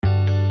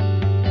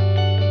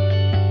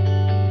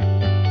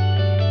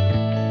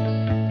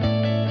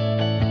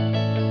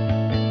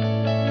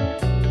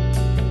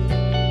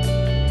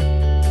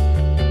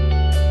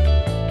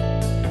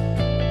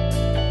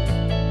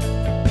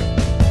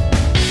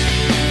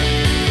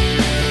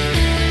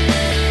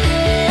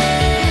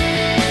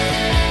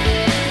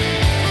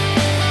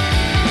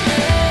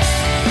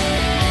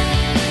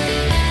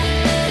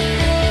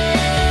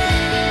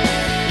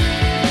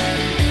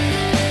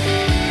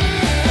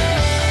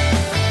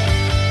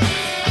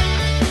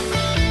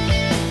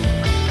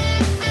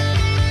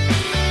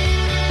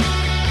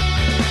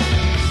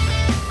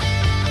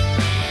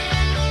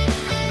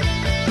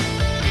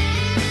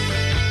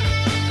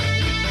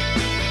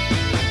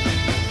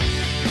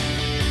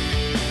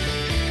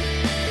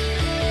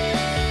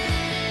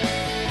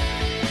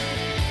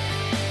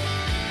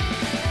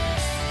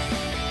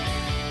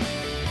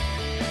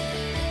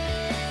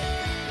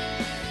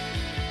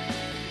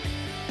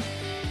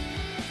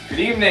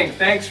evening.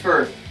 Thanks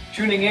for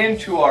tuning in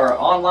to our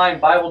online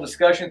Bible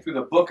discussion through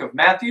the book of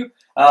Matthew.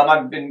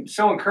 I've been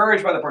so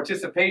encouraged by the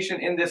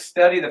participation in this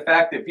study, the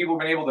fact that people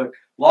have been able to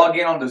log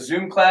in on the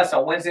Zoom class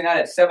on Wednesday night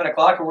at 7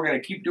 o'clock, and we're going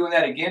to keep doing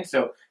that again,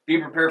 so be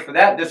prepared for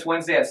that this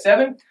Wednesday at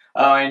 7.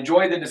 I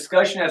enjoyed the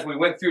discussion as we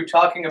went through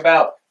talking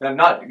about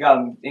not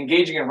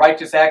engaging in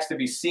righteous acts to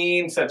be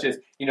seen, such as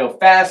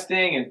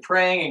fasting and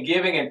praying and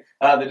giving, and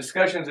the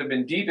discussions have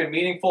been deep and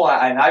meaningful,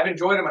 and I've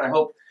enjoyed them, and I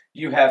hope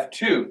you have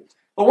too.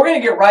 But we're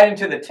going to get right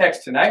into the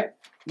text tonight.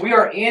 We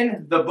are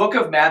in the book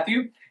of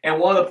Matthew, and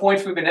one of the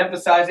points we've been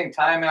emphasizing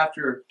time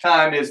after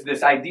time is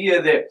this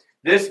idea that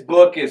this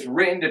book is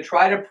written to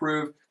try to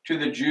prove to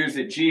the Jews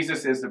that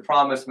Jesus is the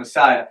promised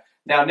Messiah.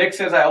 Now, Nick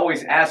says I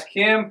always ask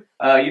him,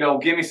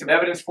 give me some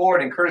evidence for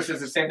it, and Curtis says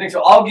the same thing,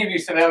 so I'll give you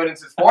some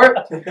evidence for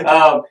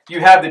it.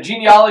 You have the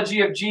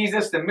genealogy of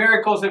Jesus, the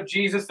miracles of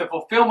Jesus, the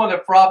fulfillment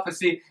of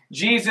prophecy,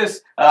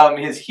 Jesus,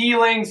 his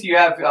healings, you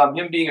have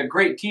him being a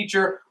great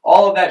teacher,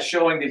 all of that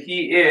showing that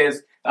he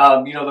is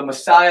the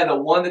Messiah, the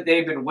one that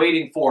they've been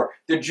waiting for.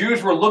 The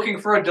Jews were looking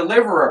for a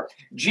deliverer.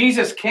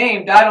 Jesus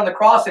came, died on the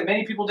cross, and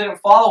many people didn't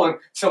follow him.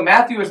 So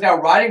Matthew is now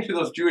writing to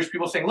those Jewish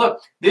people saying,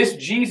 look, this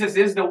Jesus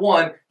is the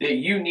one that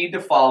you need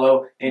to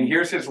follow, and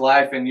here's his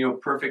life, and you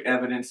have perfect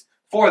evidence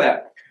for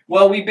that.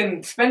 Well, we've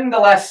been spending the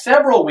last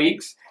several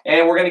weeks,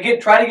 and we're going to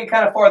try to get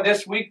kind of far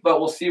this week, but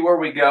we'll see where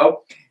we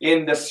go,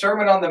 in the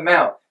Sermon on the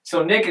Mount.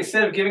 So Nick,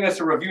 instead of giving us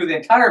a review of the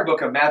entire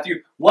book of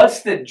Matthew,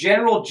 what's the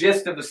general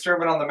gist of the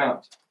Sermon on the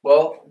Mount?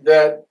 Well,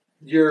 that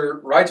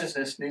your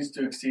righteousness needs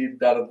to exceed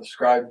that of the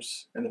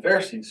scribes and the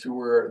Pharisees, who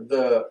were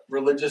the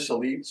religious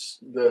elites,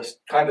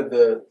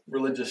 the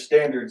religious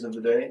standards of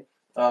the day,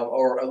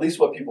 or at least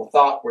what people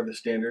thought were the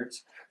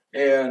standards.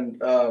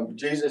 And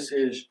Jesus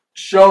is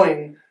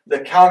showing the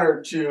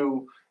counter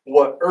to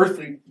what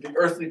the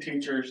earthly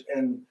teachers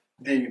and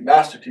the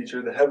master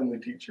teacher, the heavenly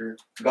teacher,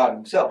 God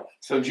himself.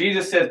 So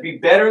Jesus says, be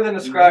better than the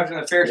scribes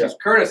and the Pharisees. Yeah.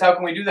 Curtis, how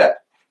can we do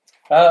that?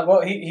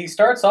 He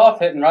starts off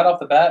hitting right off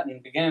the bat in the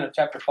beginning of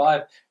chapter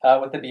 5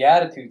 with the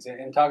Beatitudes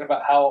and talking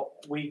about how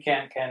we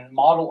can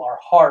model our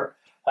heart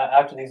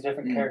after these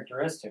different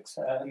characteristics.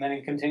 And then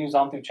he continues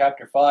on through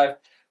chapter 5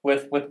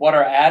 with what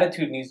our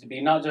attitude needs to be,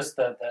 not just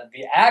the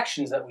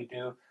actions that we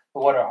do,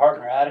 but what our heart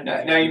and our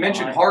attitude Now you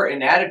mentioned heart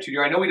and attitude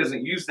here. I know he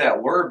doesn't use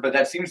that word, but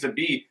that seems to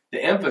be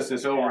the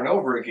emphasis over and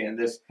over again.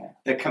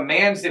 The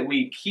commands that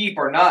we keep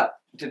are not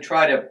to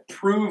try to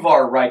prove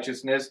our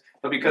righteousness,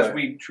 but because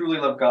we truly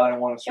love God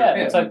and want to serve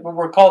Him. It's like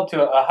we're called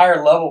to a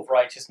higher level of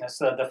righteousness.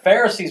 The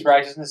Pharisees'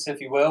 righteousness,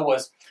 if you will,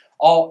 was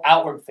all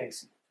outward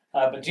facing.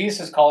 But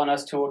Jesus is calling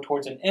us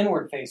towards an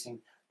inward facing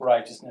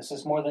righteousness.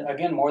 It's more than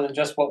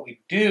just what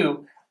we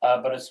do,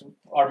 but it's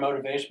our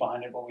motivation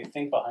behind it, what we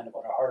think behind it,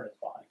 what our heart is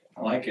behind it.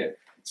 I like it.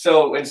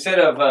 So instead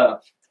of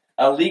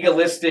a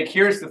legalistic,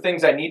 here's the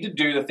things I need to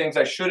do, the things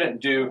I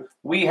shouldn't do,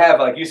 we have,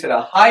 like you said,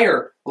 a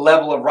higher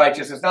level of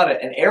righteousness, not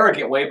an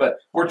arrogant way, but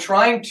we're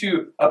trying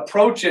to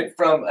approach it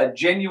from a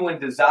genuine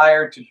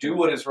desire to do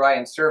what is right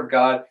and serve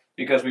God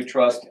because we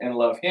trust and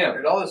love Him.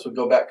 And all this would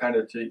go back kind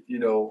of to,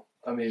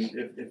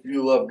 if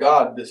you love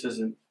God, this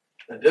isn't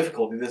a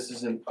difficulty, this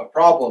isn't a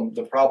problem.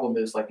 The problem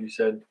is, like you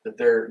said, that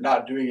they're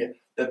not doing it.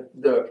 That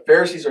the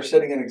Pharisees are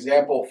setting an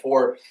example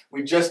for,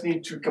 we just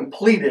need to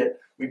complete it.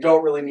 We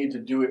don't really need to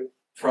do it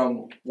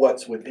from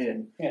what's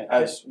within,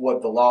 as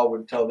what the law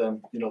would tell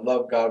them.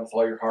 Love God with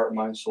all your heart,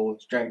 mind, soul,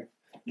 and strength.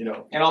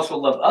 And also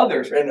love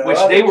others,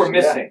 they were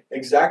missing. Yeah,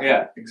 exactly.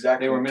 Yeah,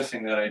 exactly. They were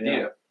missing that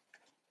idea.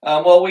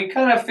 Yeah. We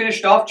kind of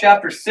finished off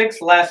chapter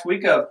 6 last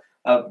week of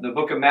the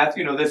book of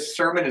Matthew. This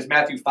sermon is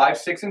Matthew 5,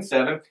 6, and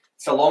 7.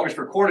 It's the longest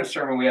recorded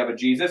sermon we have of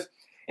Jesus.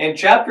 And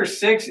chapter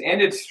 6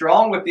 ended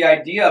strong with the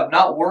idea of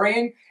not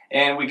worrying.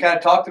 And we kind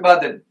of talked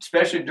about that,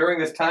 especially during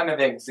this time of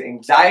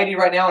anxiety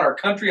right now in our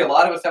country. A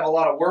lot of us have a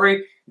lot of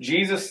worry.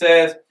 Jesus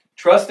says,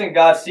 trust in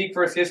God, seek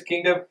first His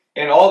kingdom,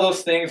 and all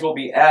those things will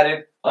be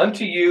added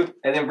unto you.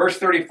 And then verse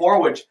 34,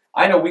 which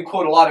I know we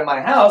quote a lot in my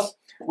house,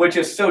 which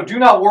is, so do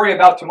not worry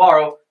about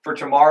tomorrow, for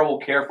tomorrow will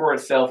care for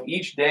itself.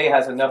 Each day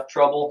has enough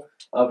trouble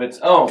of its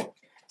own.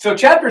 So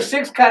chapter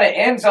 6 kind of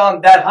ends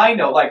on that high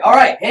note, like, all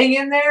right, hang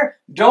in there,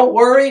 don't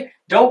worry,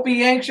 don't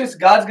be anxious,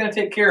 God's going to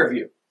take care of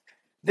you.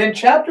 Then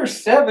chapter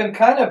 7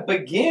 kind of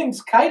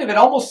begins, it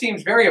almost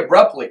seems very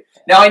abruptly.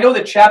 Now, I know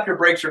the chapter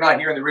breaks are not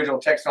here in the original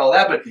text and all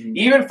that, but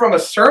even from a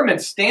sermon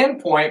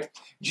standpoint,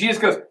 Jesus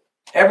goes,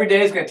 every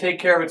day is going to take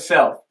care of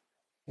itself.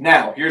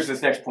 Now, here's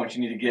this next point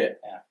you need to get.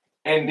 Yeah.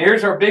 And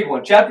here's our big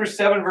one, chapter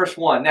 7, verse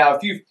 1. Now,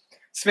 if you've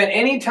spent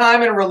any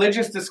time in a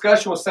religious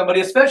discussion with somebody,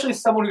 especially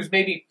someone who's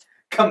maybe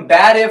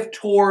combative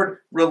toward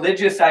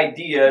religious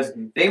ideas,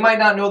 they might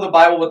not know the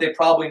Bible, but they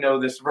probably know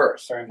this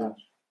verse. Very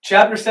much.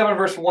 Chapter 7,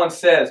 verse 1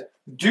 says,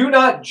 do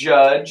not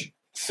judge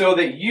so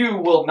that you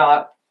will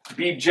not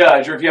be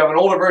judged. Or if you have an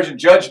older version,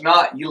 judge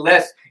not,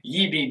 lest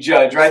ye be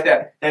judged. Right?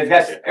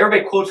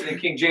 Everybody quotes it in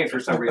King James for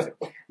some reason.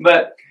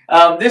 But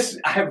this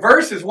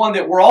verse is one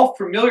that we're all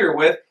familiar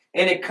with,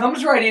 and it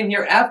comes right in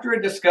here after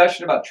a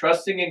discussion about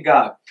trusting in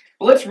God.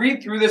 But let's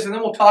read through this, and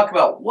then we'll talk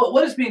about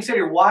what is being said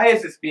here. Why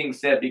is this being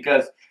said?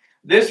 Because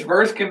this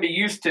verse can be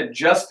used to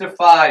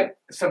justify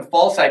some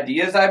false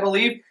ideas, I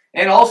believe,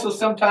 and also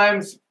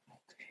sometimes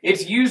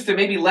it's used to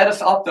maybe let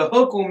us off the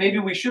hook when maybe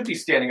we should be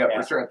standing up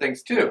for certain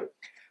things too.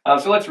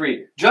 So let's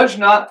read. Judge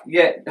not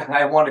yet.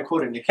 I want to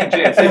quote it in the King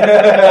James.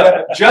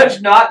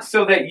 Judge not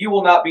so that you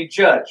will not be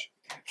judged.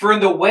 For in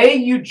the way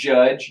you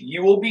judge,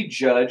 you will be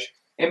judged,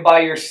 and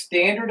by your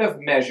standard of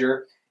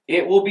measure,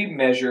 it will be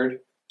measured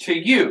to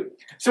you.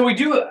 So we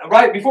do,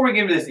 right before we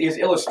get into his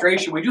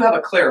illustration, we do have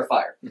a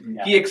clarifier.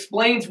 Mhm. He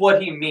explains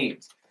what he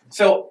means.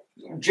 So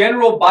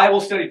general Bible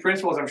study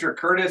principles, I'm sure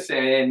Curtis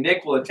and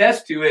Nick will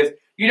attest to, is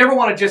you never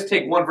want to just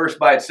take one verse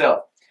by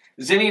itself.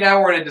 Zinni and I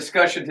were in a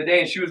discussion today,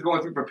 and she was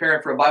going through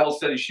preparing for a Bible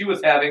study she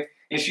was having,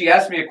 and she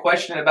asked me a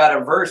question about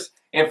a verse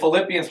in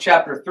Philippians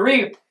chapter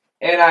 3,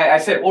 and I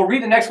said, well,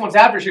 read the next ones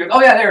after. She goes,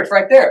 oh yeah, there, it's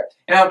right there.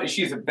 And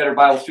she's a better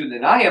Bible student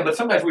than I am, but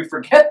sometimes we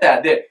forget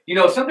that,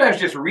 sometimes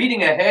just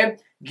reading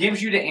ahead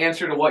gives you the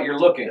answer to what you're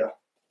looking. Yeah.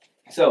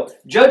 So,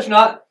 judge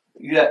not,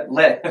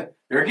 there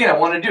again, I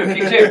want to do it.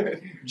 King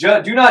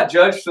James. Do not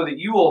judge so that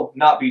you will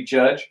not be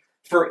judged,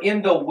 for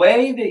in the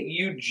way that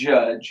you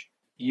judge,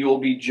 you will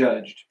be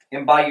judged.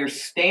 And by your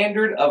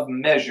standard of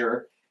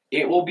measure,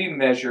 it will be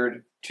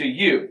measured to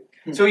you.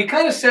 So he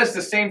kind of says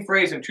the same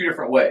phrase in two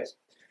different ways.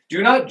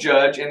 Do not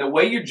judge, and the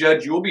way you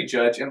judge, you will be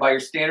judged, and by your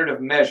standard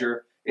of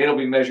measure, it'll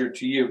be measured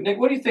to you. Nick,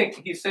 what do you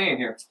think he's saying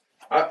here?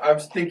 I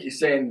think he's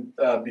saying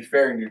be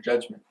fair in your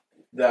judgment.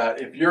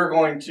 That if you're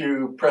going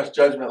to press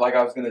judgment like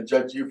I was going to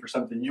judge you for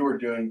something you were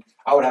doing,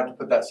 I would have to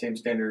put that same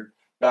standard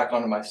back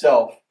onto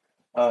myself.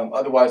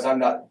 Otherwise, I'm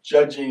not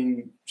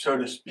judging, so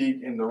to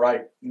speak, in the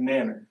right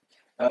manner.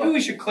 Maybe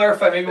we should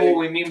clarify what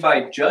we mean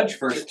by judge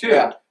first, too.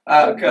 Yeah.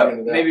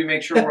 Maybe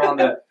make sure we're on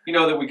the,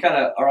 that we kind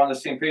of are on the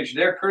same page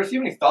there. Curtis, do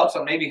you have any thoughts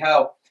on maybe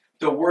how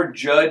the word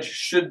judge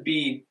should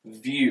be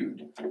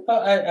viewed?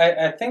 Well,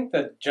 I think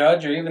the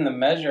judge, or even the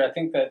measure, I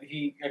think that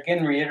he,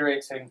 again,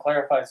 reiterates and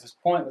clarifies his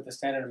point with the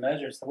standard of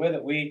measures. The way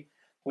that we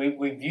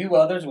view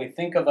others, we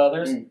think of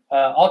others.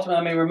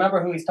 Ultimately,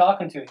 remember who he's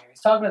talking to here. He's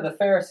talking to the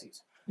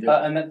Pharisees.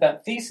 Yeah. And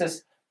that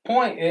thesis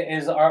point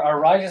is our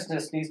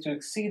righteousness needs to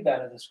exceed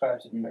that of the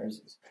scribes and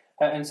Pharisees.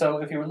 And so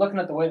if you were looking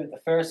at the way that the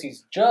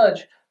Pharisees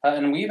judge,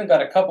 and we even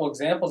got a couple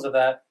examples of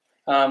that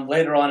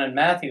later on in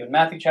Matthew. In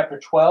Matthew chapter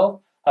 12,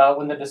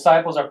 when the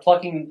disciples are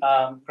plucking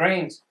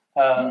grains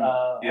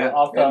off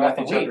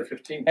the wheat. Chapter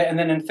 15. And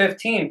then in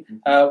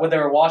 15, where they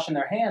were washing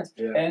their hands.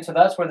 Yeah. And so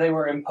that's where they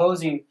were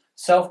imposing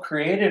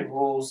self-created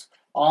rules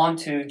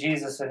onto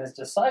Jesus and his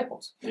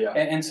disciples. Yeah.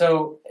 And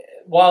so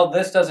while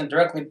this doesn't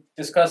directly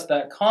discuss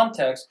that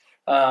context,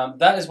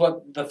 that is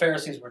what the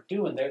Pharisees were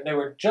doing. They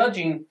were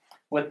judging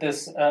with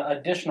this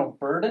additional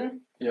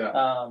burden.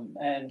 Yeah.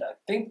 And I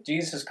think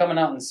Jesus is coming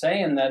out and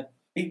saying that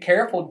be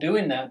careful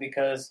doing that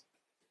because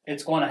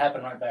it's going to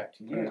happen right back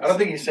to you. I don't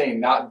think he's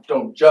saying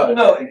don't judge.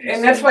 No,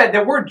 and that's why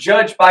the word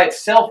judge by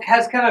itself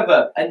has kind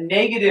of a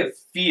negative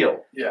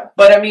feel. Yeah.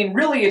 But I mean,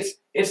 really,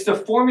 it's the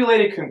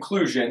formulated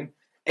conclusion,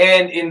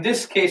 and in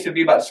this case, it'd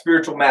be about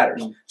spiritual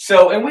matters.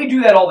 So, and we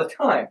do that all the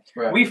time.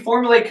 Right. We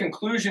formulate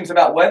conclusions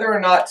about whether or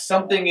not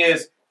something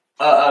is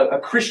a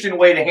Christian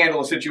way to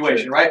handle a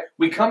situation, right?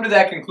 We come to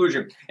that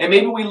conclusion. And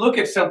maybe we look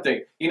at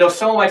something.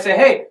 Someone might say,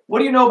 hey, what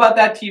do you know about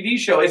that TV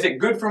show? Is it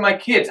good for my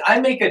kids? I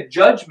make a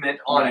judgment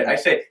on it. I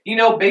say,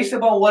 based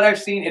upon what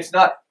I've seen, it's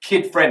not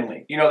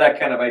kid-friendly. that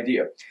kind of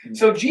idea.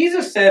 So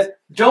Jesus says,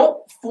 don't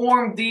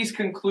form these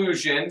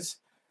conclusions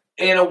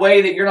in a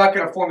way that you're not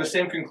going to form the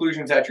same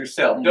conclusions at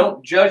yourself.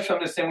 Don't judge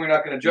something the same way you're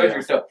not going to judge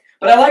yourself.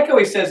 But I like how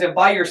he says that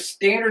by your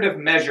standard of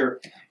measure,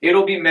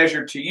 it'll be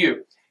measured to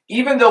you.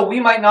 Even though we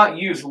might not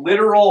use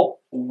literal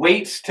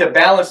weights to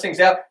balance things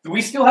out,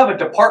 we still have a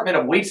department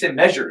of weights and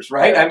measures,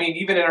 right? I mean,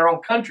 even in our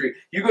own country,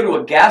 you go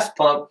to a gas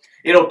pump,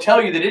 it'll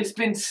tell you that it's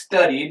been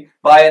studied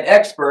by an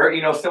expert,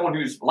 someone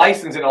who's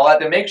licensed and all that,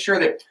 to make sure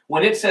that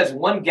when it says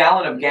 1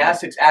 gallon of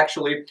gas, it's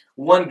actually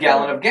 1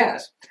 gallon of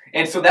gas.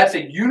 And so that's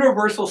a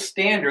universal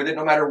standard that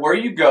no matter where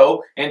you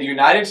go in the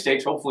United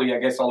States, hopefully, I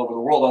guess, all over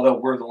the world, although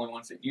we're the only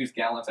ones that use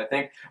gallons, I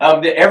think,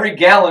 that every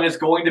gallon is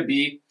going to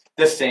be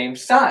the same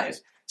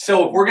size.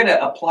 So if we're going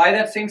to apply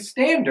that same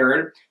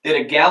standard, that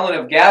a gallon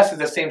of gas is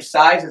the same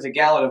size as a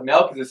gallon of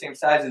milk, is the same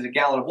size as a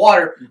gallon of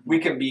water, we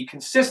can be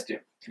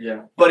consistent.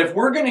 Yeah. But if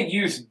we're going to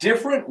use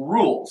different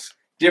rules,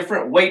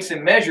 different weights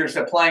and measures,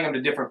 applying them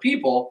to different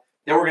people,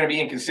 then we're going to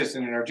be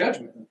inconsistent in our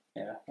judgment.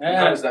 Yeah.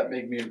 How does that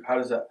make me? How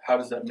does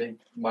that make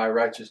my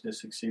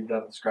righteousness exceed that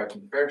of the scribes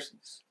and the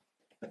Pharisees?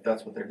 If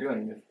that's what they're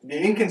doing,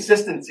 the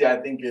inconsistency, I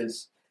think,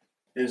 is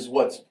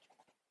what's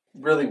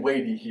really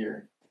weighty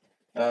here.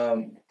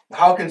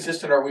 How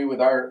consistent are we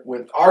with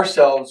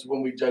ourselves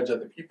when we judge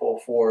other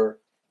people for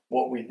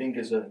what we think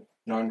is a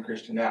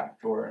non-Christian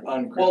act or an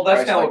un-Christian? Well,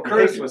 that's kind of what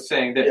Curtis was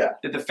saying, that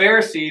the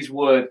Pharisees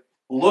would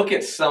look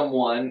at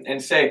someone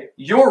and say,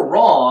 you're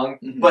wrong,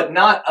 but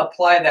not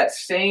apply that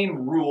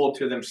same rule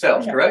to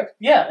themselves, correct?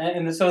 Yeah,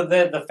 and so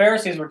the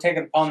Pharisees were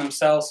taking upon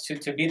themselves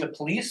to be the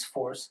police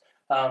force,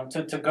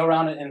 to go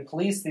around and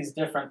police these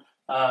different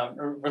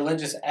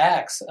religious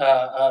acts.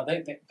 I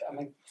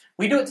mean,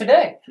 we do it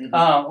today.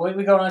 Mm-hmm.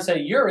 We go around and say,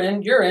 you're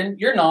in,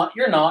 you're not,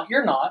 you're not,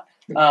 you're not.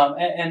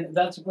 And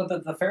that's what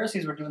the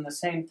Pharisees were doing the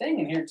same thing.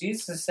 And here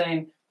Jesus is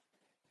saying,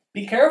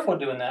 be careful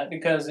doing that,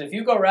 because if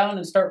you go around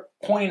and start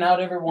pointing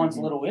out everyone's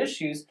little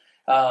issues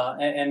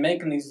and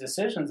making these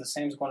decisions, the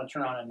same is going to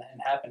turn on and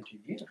happen to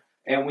you.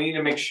 And we need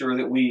to make sure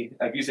that we,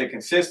 like you said,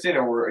 consistent,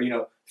 or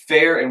we're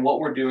fair in what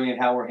we're doing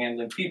and how we're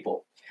handling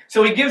people.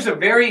 So he gives a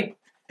very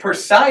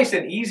precise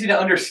and easy to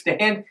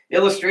understand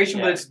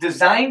illustration, but it's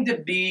designed to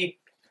be,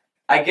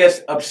 I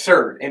guess,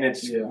 absurd in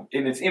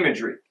its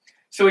imagery.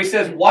 So he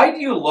says, why do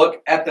you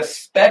look at the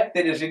speck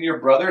that is in your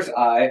brother's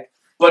eye,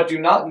 but do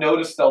not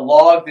notice the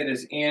log that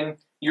is in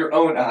your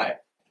own eye?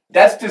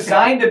 That's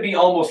designed to be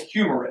almost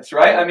humorous,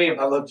 right? I mean,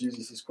 I love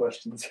Jesus'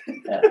 questions.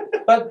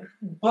 But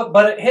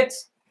it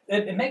hits.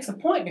 It makes a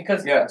point,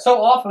 because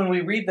so often we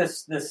read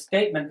this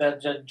statement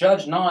that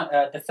judge not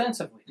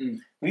defensively.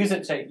 We use it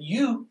to say,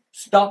 you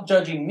stop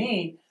judging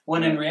me,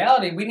 when in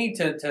reality we need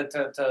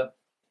to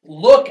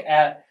look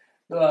at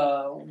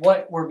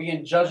what we're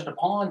being judged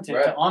upon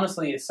to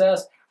honestly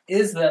assess,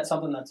 is that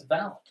something that's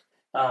valid?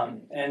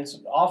 And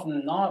often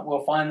than not,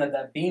 we'll find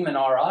that beam in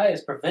our eye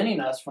is preventing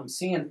us from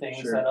seeing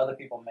things that other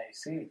people may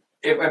see.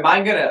 If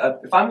I'm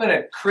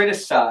gonna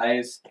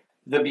criticize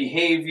the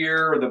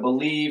behavior or the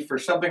belief or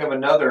something of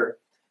another,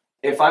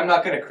 if I'm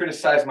not going to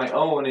criticize my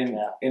own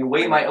and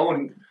weigh my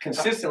own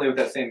consistently with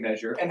that same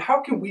measure. And how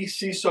can we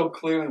see so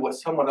clearly what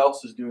someone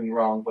else is doing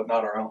wrong but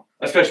not our own?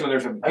 Especially when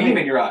there's a beam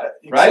in your eye,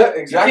 right?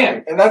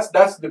 Exactly. And that's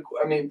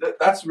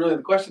really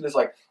the question, is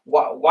like,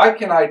 why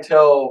can I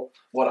tell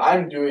what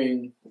I'm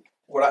doing,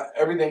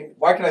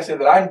 why can I say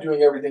that I'm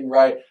doing everything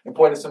right and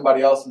point at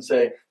somebody else and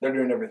say they're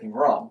doing everything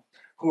wrong?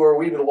 Who are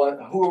we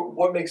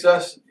what makes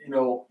us,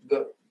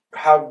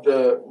 have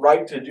the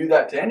right to do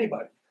that to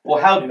anybody? Well,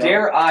 how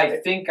dare I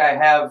think I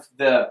have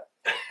the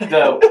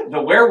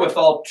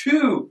wherewithal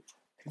to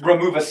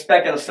remove a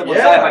speck out of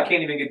someone's eye if I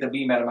can't even get the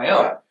beam out of my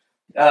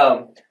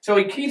own? So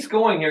he keeps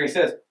going here. He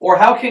says, or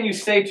how can you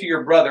say to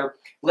your brother,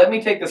 let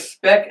me take the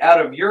speck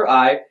out of your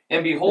eye,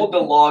 and behold, the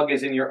log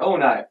is in your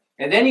own eye?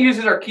 And then he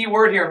uses our key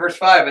word here in verse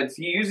 5.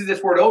 He uses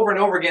this word over and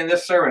over again in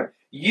this sermon.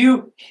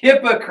 You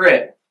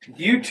hypocrite.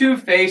 You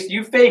two-faced,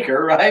 you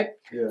faker, right?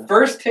 Yeah.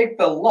 First take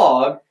the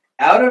log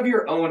out of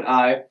your own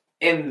eye,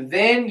 and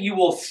then you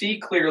will see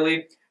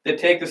clearly to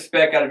take the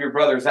speck out of your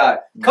brother's eye.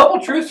 Couple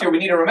truths here we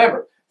need to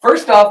remember.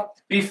 First off,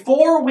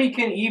 before we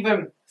can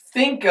even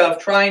think of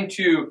trying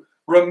to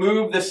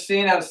remove the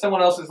sin out of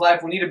someone else's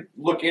life, we need to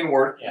look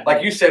inward. Yeah.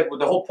 Like you said,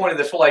 the whole point of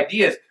this whole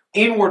idea is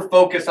inward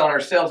focus on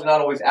ourselves and not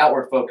always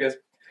outward focus.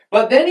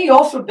 But then he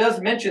also does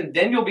mention,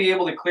 then you'll be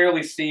able to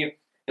clearly see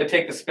to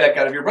take the speck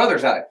out of your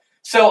brother's eye.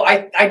 So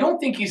I don't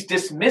think he's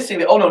dismissing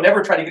that, oh no,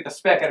 never try to get the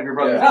speck out of your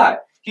brother's eye.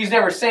 He's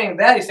never saying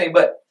that. He's saying,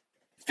 but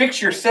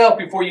fix yourself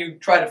before you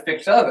try to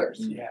fix others.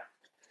 Yeah.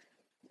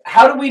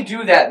 How do we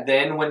do that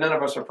then when none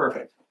of us are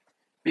perfect?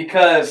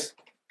 Because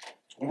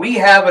we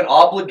have an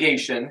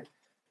obligation.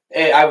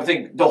 I would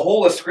think the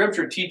whole of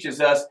Scripture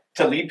teaches us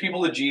to lead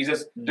people to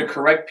Jesus, to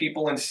correct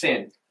people in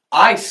sin.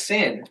 I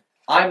sin.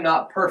 I'm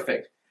not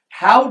perfect.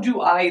 How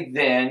do I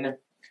then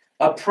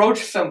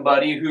approach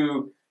somebody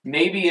who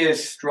maybe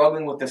is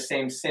struggling with the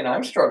same sin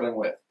I'm struggling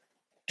with?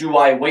 Do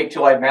I wait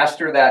till I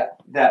master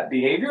that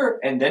behavior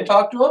and then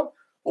talk to them?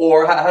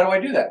 Or how do I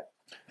do that?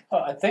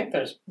 I think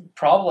there's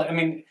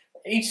probably,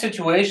 each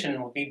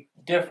situation will be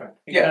different,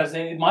 because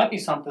it might be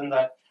something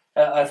that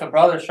if a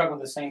brother struggled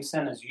with the same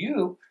sin as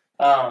you,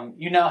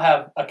 you now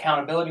have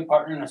accountability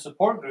partner in a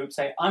support group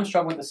say, I'm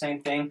struggling with the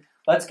same thing.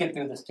 Let's get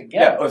through this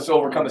together. Yeah, let's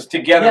overcome this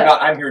together. Yeah.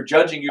 Not I'm here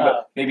judging you,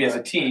 but maybe as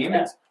a team.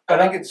 Yeah. I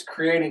think it's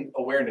creating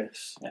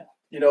awareness. Yeah.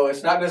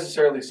 It's not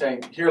necessarily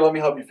saying, here, let me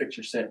help you fix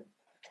your sin.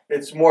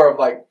 It's more of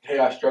like, hey,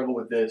 I struggle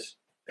with this.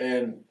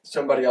 And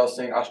somebody else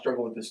saying, I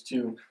struggle with this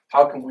too.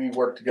 How can we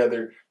work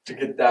together to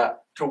get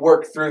that, to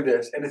work through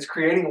this? And it's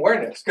creating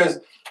awareness. Because,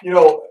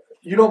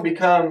 you don't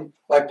become,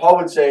 like Paul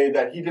would say,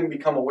 that he didn't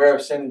become aware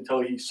of sin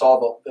until he saw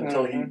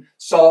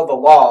the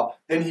law.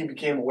 Then he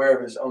became aware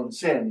of his own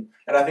sin.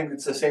 And I think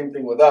it's the same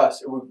thing with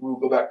us. We'll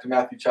go back to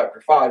Matthew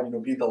chapter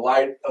 5. Be the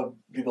light of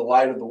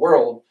the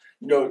world.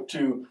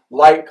 To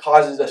light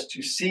causes us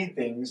to see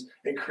things.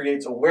 It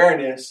creates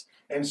awareness.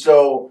 And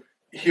so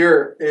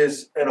here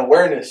is an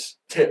awareness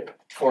tip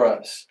for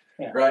us,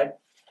 right?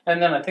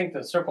 And then I think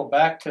to circle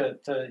back to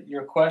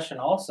your question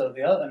also,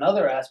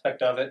 another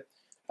aspect of it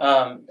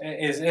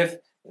is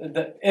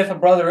if a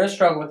brother is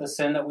struggling with the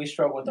sin that we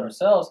struggle with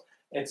ourselves,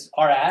 it's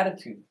our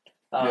attitude.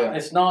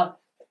 It's not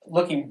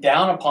looking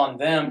down upon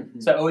them,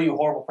 say, oh, you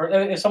horrible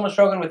person. If someone's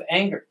struggling with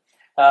anger,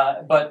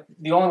 but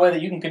the only way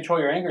that you can control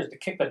your anger is to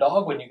kick the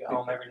dog when you get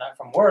home every night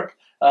from work,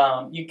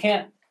 you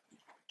can't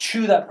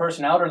chew that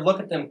person out or look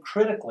at them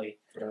critically.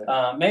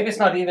 Right. Maybe it's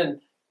not even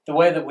the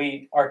way that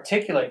we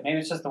articulate. Maybe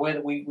it's just the way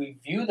that we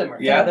view them or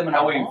think of them in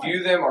how our we mind.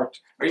 view them, or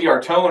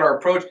our tone, our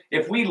approach.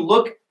 If we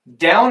look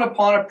down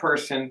upon a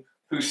person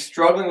who's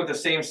struggling with the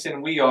same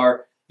sin we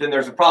are, then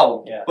there's a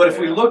problem. Yeah. But if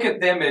we look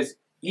at them as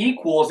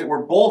equals that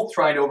we're both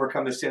trying to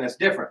overcome the sin that's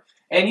different.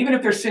 And even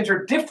if their sins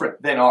are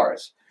different than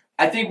ours,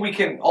 I think we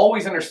can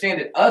always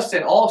understand that us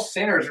and all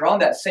sinners are on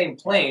that same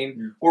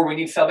plane where we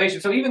need salvation.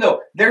 So even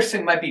though their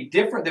sin might be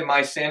different than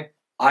my sin,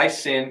 I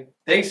sin,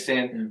 they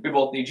sin, we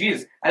both need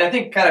Jesus. And I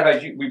think kind of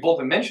as we both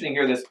been mentioning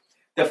here,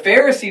 the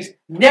Pharisees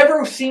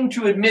never seem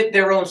to admit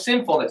their own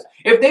sinfulness.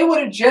 If they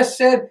would have just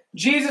said,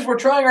 Jesus, we're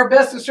trying our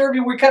best to serve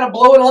you, we're kind of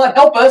blowing a lot,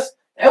 help us,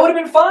 that would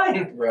have been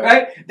fine,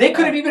 right? They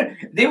could have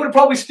they would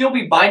probably still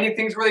be binding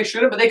things where they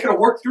should have, but they could have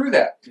worked through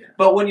that. Yeah.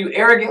 But when you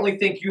arrogantly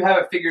think you have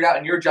it figured out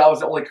and your job is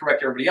to only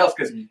correct everybody else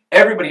because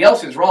everybody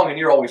else is wrong and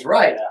you're always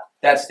right,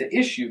 that's the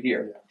issue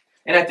here. Yeah.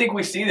 And I think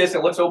we see this,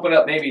 and let's open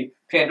up maybe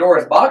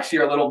Pandora's box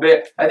here a little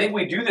bit. I think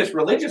we do this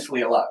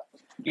religiously a lot.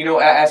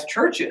 As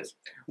churches,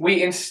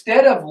 we,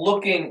 instead of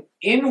looking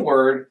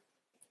inward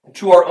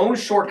to our own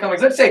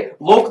shortcomings, let's say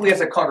locally as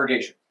a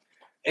congregation,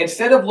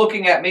 instead of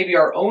looking at maybe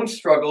our own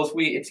struggles,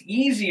 it's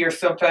easier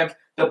sometimes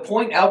to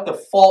point out the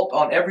fault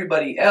on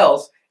everybody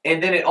else,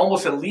 and then it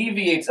almost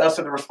alleviates us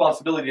of the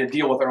responsibility to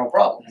deal with our own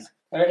problems.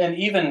 And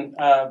even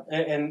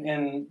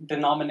in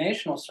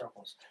denominational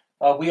circles,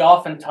 we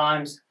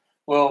oftentimes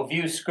will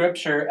view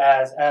Scripture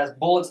as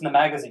bullets in the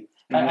magazine,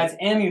 as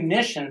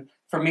ammunition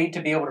for me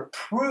to be able to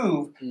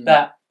prove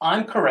that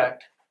I'm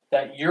correct,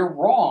 that you're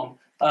wrong,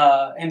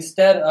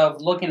 instead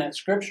of looking at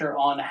Scripture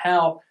on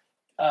how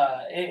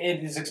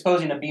it is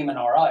exposing a beam in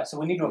our eye. So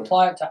we need to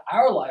apply it to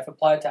our life,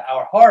 apply it to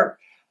our heart,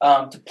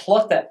 to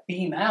pluck that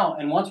beam out.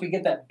 And once we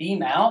get that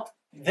beam out,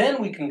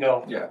 then we can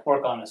go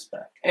work on a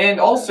speck. And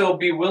also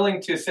be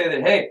willing to say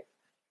that, hey,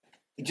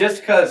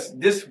 just because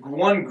this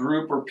one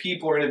group or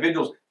people or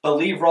individuals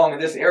believe wrong in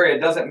this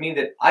area doesn't mean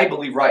that I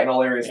believe right in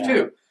all areas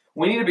too.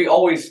 We need to be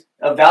always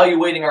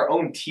evaluating our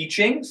own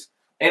teachings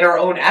and our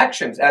own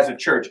actions as a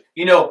church.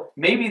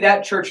 Maybe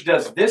that church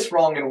does this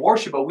wrong in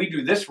worship, but we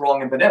do this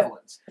wrong in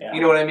benevolence. Yeah.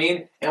 You know what I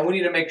mean? And we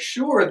need to make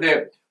sure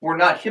that we're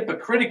not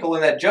hypocritical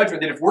in that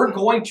judgment, that if we're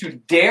going to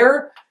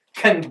dare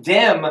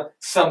condemn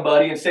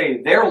somebody and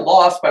say they're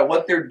lost by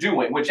what they're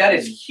doing, which that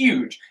is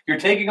huge. You're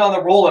taking on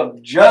the role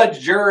of judge,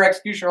 juror,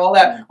 executioner, all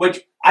that, which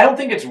I don't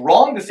think it's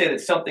wrong to say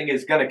that something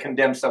is going to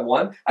condemn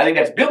someone. I think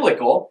that's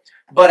biblical.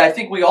 But I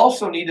think we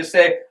also need to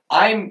say,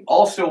 I'm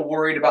also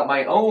worried about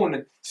my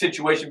own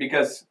situation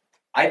because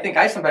I think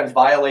I sometimes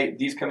violate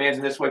these commands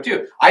in this way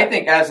too. I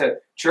think as a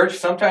church,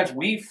 sometimes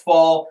we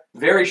fall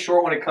very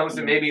short when it comes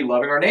to maybe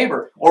loving our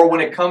neighbor or when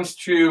it comes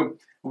to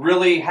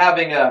really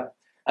having a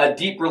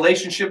deep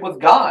relationship with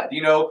God,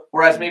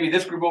 whereas maybe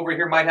this group over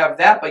here might have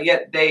that, but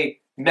yet they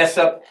mess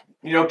up,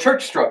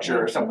 church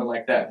structure or something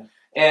like that.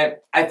 And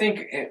I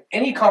think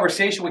any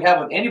conversation we have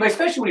with anybody,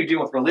 especially when you're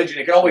dealing with religion,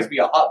 it can always be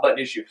a hot button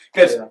issue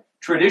because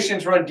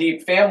traditions run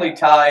deep, family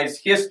ties,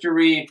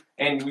 history,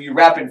 and you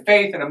wrap in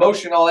faith and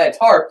emotion, all that, it's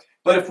hard.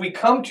 But if we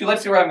come to,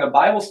 let's say we're having a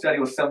Bible study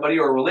with somebody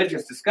or a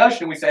religious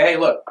discussion, we say, hey,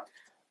 look,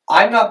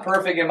 I'm not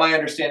perfect in my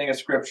understanding of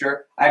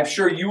Scripture. I'm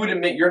sure you would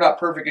admit you're not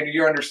perfect in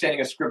your understanding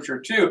of Scripture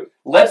too.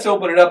 Let's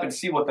open it up and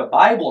see what the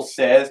Bible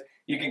says.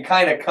 You can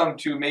kind of come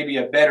to maybe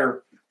a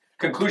better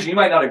conclusion. You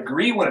might not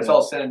agree when it's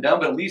all said and done,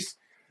 but at least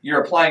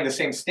you're applying the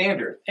same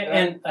standard.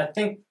 And I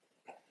think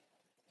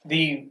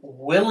the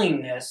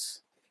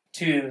willingness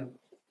to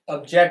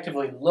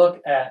objectively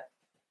look at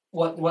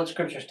what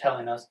Scripture is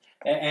telling us,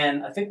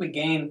 and I think we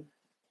gain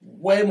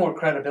way more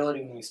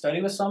credibility when we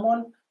study with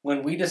someone,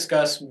 when we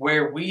discuss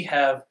where we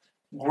have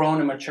grown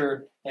and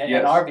matured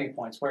in our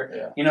viewpoints,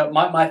 where,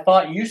 my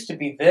thought used to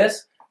be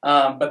this,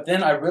 but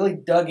then I really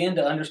dug in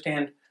to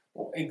understand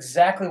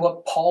exactly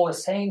what Paul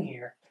is saying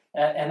here.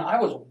 And I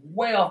was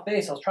way off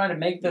base. I was trying to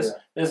make this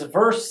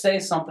verse say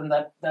something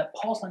that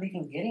Paul's not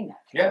even getting at.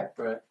 Yeah,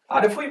 right.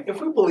 And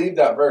if we believe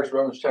that verse,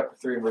 Romans chapter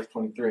 3 and verse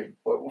 23,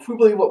 if we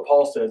believe what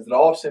Paul says, that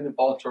all have sinned and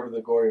fallen short of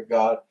the glory of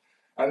God,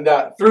 and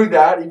that through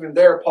that, even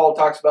there, Paul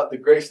talks about the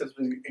grace that's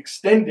been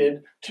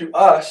extended to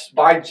us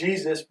by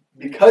Jesus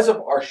because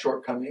of our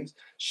shortcomings,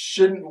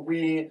 shouldn't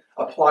we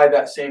apply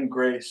that same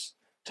grace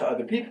to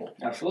other people?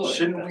 Absolutely.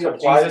 Shouldn't we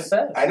apply Jesus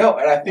says. I know,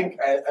 and I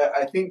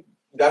think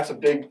that's a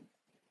big.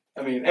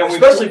 And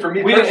especially for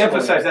me, we didn't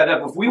emphasize that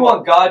enough. If we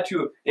want God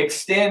to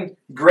extend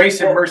grace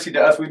and mercy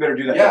to us, we better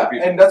do that to other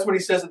people. And that's what he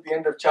says at the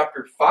end of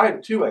chapter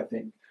 5 too, I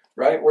think,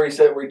 right? Where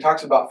he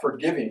talks about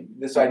forgiving,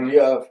 this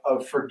idea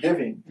of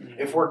forgiving.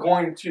 Mm-hmm.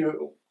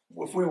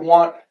 If we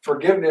want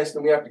forgiveness,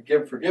 then we have to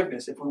give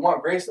forgiveness. If we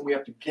want grace, then we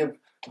have to give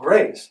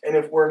grace. And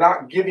if we're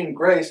not giving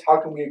grace,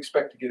 how can we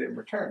expect to get it in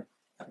return?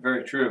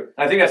 Very true.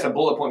 I think that's a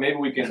bullet point. Maybe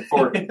we can,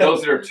 for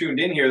those that are tuned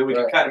in here, that we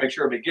can kind of make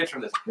sure everybody gets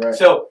from this. Right.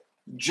 So,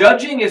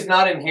 judging is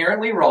not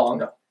inherently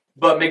wrong,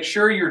 but make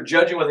sure you're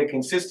judging with a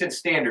consistent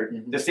standard.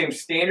 Mm-hmm. The same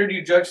standard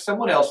you judge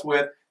someone else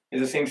with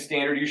is the same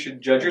standard you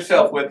should judge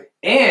yourself with.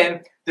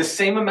 And the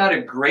same amount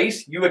of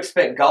grace you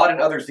expect God and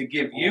others to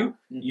give you,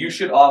 you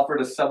should offer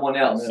to someone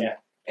else. Yeah.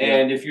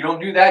 And if you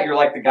don't do that, you're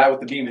like the guy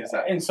with the beam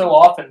inside. And so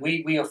often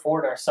we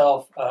afford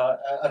ourselves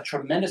a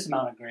tremendous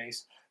amount of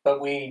grace,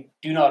 but we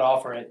do not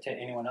offer it to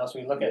anyone else.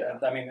 We look at,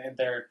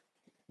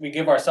 we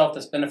give ourselves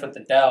this benefit of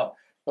the doubt,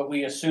 but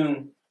we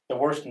assume the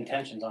worst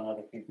intentions on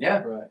other people. Yeah.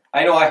 Right.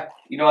 I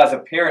know, as a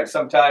parent,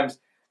 sometimes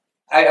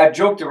I've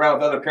joked around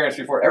with other parents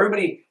before.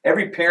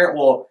 Every parent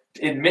will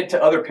admit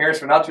to other parents,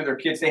 but not to their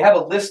kids. They have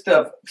a list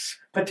of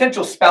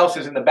potential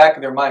spouses in the back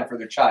of their mind for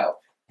their child.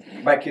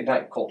 My kid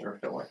not Coulter,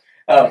 don't worry.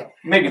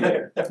 Maybe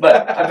later,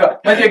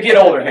 but they get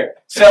older here.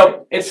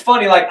 So it's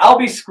funny. Like I'll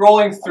be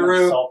scrolling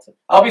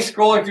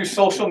through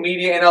social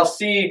media, and I'll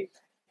see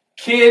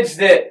kids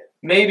that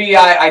maybe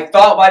I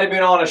thought might have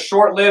been on a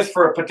short list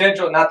for a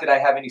potential. Not that I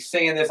have any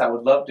say in this. I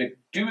would love to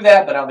do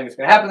that, but I don't think it's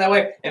going to happen that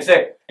way.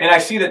 And I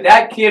see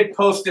that kid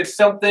posted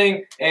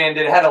something, and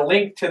it had a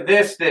link to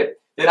this that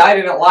I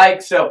didn't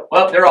like. So,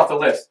 well, they're off the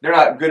list. They're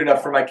not good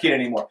enough for my kid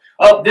anymore.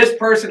 Oh, this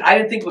person I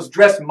didn't think was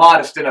dressed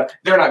modest enough.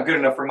 They're not good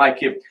enough for my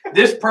kid.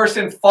 This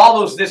person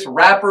follows this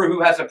rapper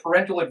who has a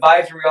parental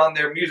advisory on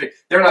their music.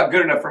 They're not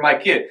good enough for my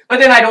kid. But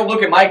then I don't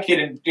look at my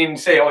kid and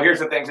say, oh, here's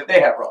the things that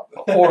they have wrong.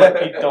 Or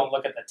you don't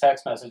look at the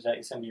text message that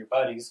you send to your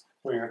buddies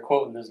where you're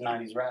quoting those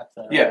 90s rap.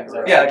 Yeah,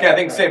 okay, I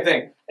think the same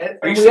thing.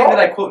 Are you saying that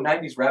I quote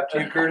 90s rap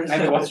to you, Curtis?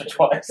 Maybe once or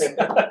twice.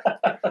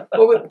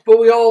 But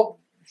we all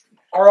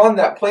are on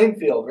that playing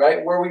field,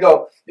 right? Where we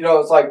go,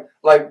 it's like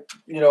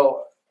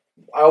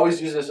I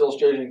always use this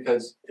illustration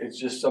because it's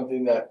just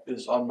something that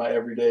is on my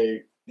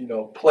everyday,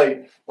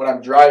 plate when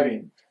I'm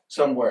driving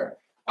somewhere.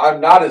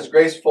 I'm not as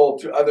graceful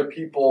to other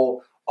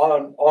people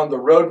on the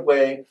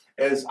roadway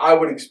as I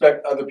would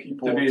expect other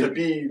people to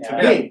be to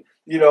me.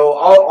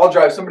 I'll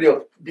drive, somebody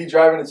will be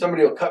driving and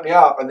somebody will cut me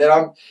off, and then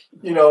I'm,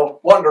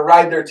 wanting to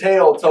ride their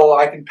tail till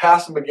I can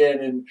pass them again.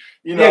 And,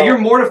 Yeah, you're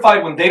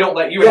mortified when they don't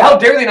let you in. How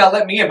dare they not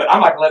let me in, but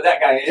I'm not going to let that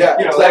guy in. Yeah,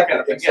 exactly, that kind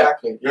of thing.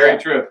 Exactly. Yeah, very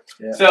true.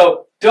 Yeah.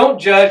 So don't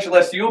judge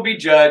lest you'll be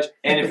judged.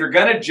 And if you're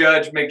going to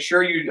judge, make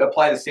sure you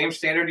apply the same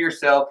standard to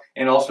yourself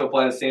and also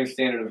apply the same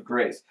standard of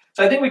grace.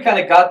 So I think we kind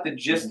of got the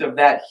gist of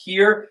that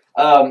here.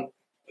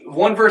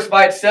 One verse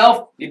by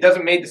itself, it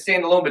doesn't make the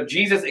stand alone, but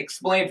Jesus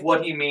explains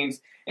what he means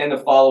in the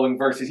following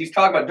verses. He's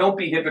talking about don't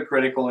be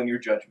hypocritical in your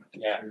judgment.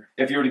 Yeah.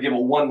 If you were to give a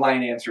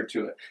one-line answer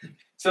to it.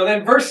 So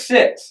then verse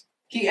 6,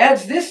 he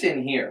adds this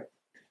in here.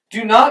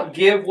 Do not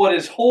give what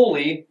is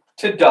holy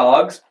to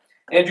dogs,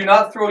 and do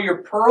not throw your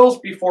pearls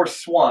before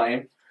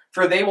swine,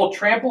 for they will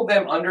trample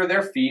them under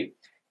their feet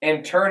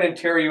and turn and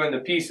tear you into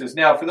pieces.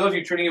 Now, for those of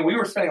you tuning in, we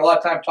were spending a lot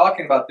of time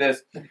talking about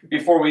this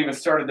before we even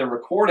started the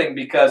recording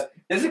because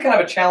this is kind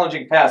of a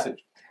challenging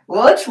passage.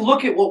 Let's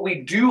look at what we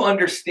do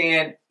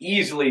understand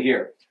easily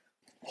here.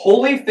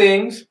 Holy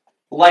things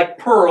like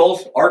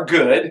pearls are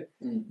good.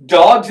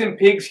 Dogs and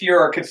pigs here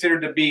are considered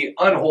to be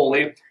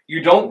unholy.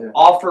 You don't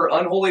offer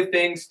unholy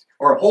things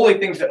or holy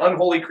things to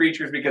unholy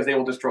creatures because they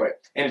will destroy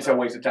it, and it's a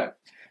waste of time.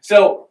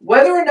 So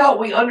whether or not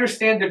we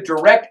understand the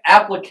direct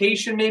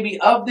application maybe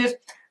of this,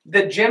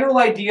 the general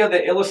idea of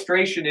the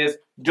illustration is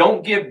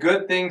don't give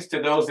good things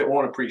to those that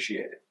won't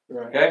appreciate it.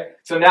 Right. Okay?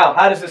 So now,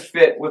 how does this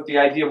fit with the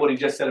idea of what he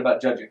just said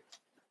about judging?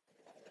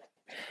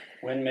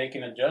 When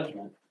making a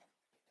judgment.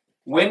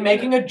 When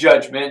making a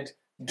judgment,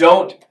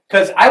 don't,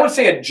 because I would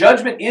say a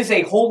judgment is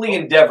a holy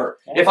endeavor.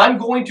 If I'm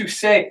going to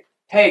say,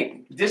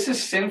 hey, this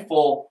is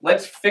sinful,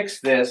 let's fix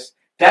this,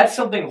 that's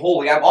something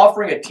holy. I'm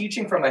offering a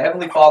teaching from my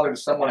Heavenly Father to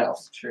someone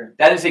else. Sure.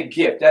 That is a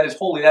gift. That is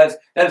holy. That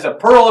is a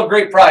pearl of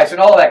great price and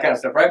all that kind of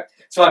stuff, right?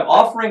 So I'm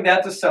offering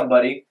that to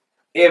somebody.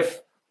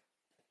 If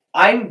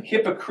I'm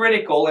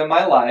hypocritical in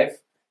my life,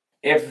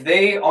 if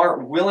they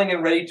aren't willing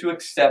and ready to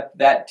accept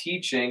that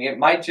teaching, it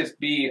might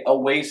just be a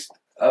waste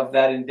of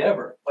that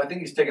endeavor. I think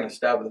he's taking a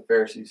stab at the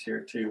Pharisees here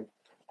too.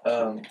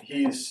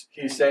 He's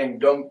saying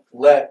don't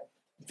let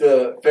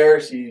the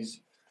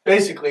Pharisees,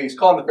 basically he's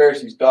calling the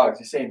Pharisees dogs.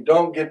 He's saying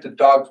don't give to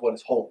dogs what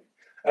is holy.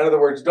 In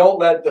other words, don't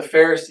let the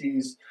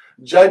Pharisees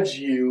judge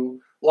you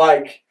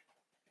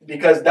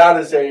because that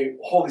is a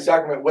holy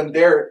sacrament when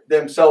they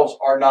themselves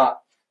are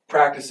not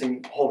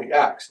practicing holy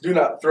acts. Do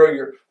not throw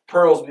your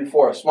pearls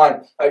before a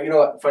swine. You know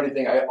what? Funny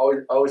thing, I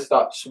always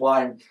thought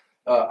swine.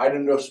 I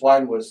didn't know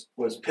swine was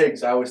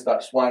pigs. I always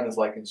thought swine was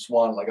like in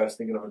swan. Like I was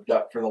thinking of a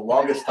duck for the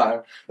longest time.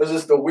 It was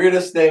just the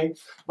weirdest thing.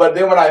 But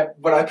then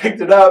when I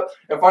picked it up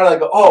and finally I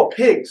go, oh,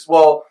 pigs.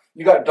 Well,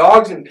 you got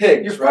dogs and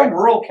pigs. You're right? from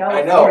rural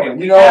California. I know.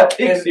 We have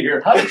pigs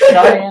here. How did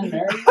Cheyenne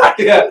marry?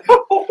 Yeah.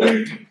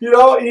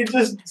 You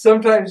just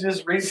sometimes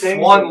just read things.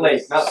 Swan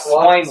Lake, not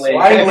Swine Lake.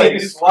 Swine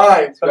Lake,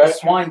 swines, But right? the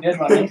swine did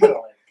run into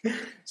the lake.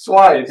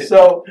 Swine.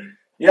 So,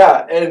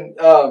 yeah, and,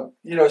 so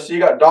you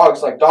got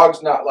dogs, like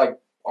dogs not like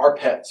our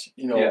pets,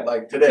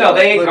 like today. No,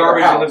 they ate live in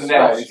garbage our and live in the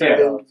house. right?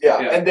 So Yeah.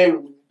 And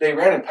they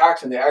ran in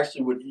packs and they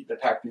actually would eat and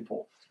attack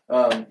people.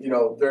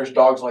 There's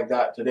dogs like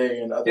that today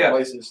in other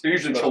places. They're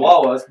usually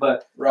Chihuahuas,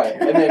 but right.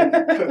 And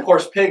then of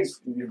course pigs.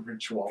 You read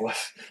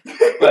Chihuahuas,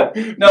 but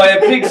no,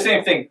 and pigs,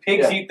 same thing.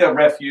 Pigs eat the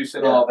refuse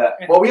and all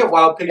that. Well, we have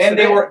wild pigs, and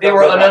today. they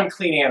were an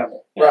unclean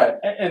animal, right?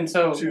 And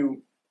so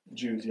to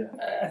Jews, yeah.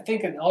 I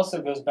think it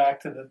also goes back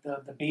to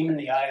the beam in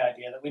the eye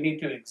idea that we need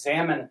to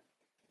examine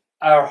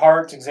our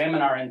hearts, examine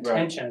our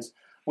intentions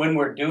when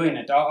we're doing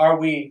it. Are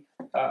we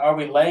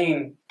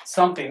laying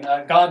something,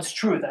 God's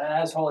truth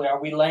as holy?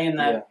 Are we laying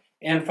that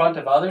in front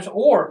of others,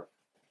 or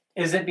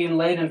is it being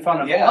laid in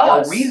front of Yeah,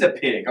 us? are we the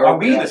pig? Are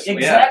we the swine?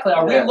 exactly?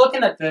 Are we Yeah.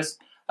 looking at this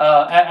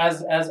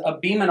as a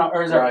beam in our,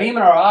 or is a beam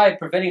in our eye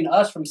preventing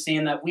us from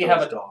seeing that we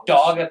have a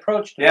dog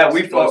approach to Yeah, us?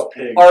 we thought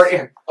pigs.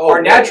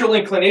 our natural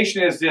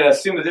inclination is to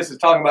assume that this is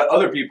talking about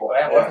other people.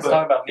 Yeah, well, it's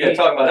talking about me. Yeah,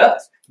 talking about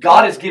us.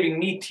 God is giving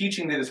me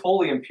teaching that is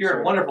holy and pure Sure.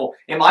 and wonderful.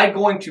 Am I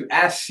going to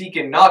ask, seek,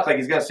 and knock, like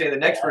he's going to say in the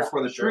next verse,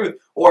 for the sure. truth?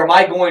 Or am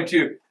I going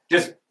to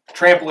just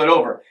trample it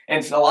over?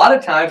 And so a lot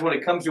of times when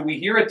it comes to, we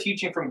hear a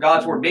teaching from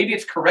God's word, maybe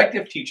it's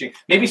corrective teaching.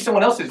 Maybe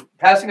someone else is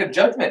passing a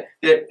judgment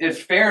that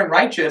is fair and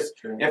righteous.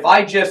 Sure. If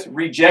I just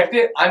reject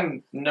it,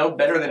 I'm no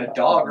better than a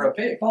dog or a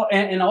pig. Well,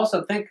 and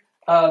also think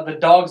the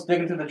dogs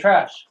digging through the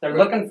trash. They're Right.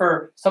 looking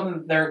for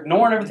something. They're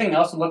ignoring everything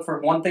else to look for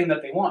one thing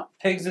that they want.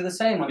 Pigs are the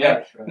same.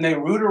 When they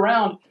root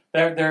around,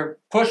 they're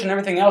pushing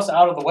everything else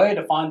out of the way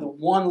to find the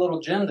one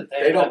little gem that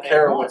They don't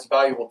care want. what's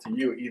valuable to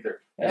you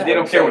either. Yeah. They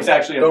don't care what's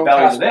actually of Don't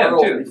value cast to them,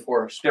 pearls too.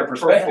 before Their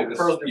perspective is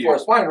pearls skewed. before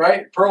swine,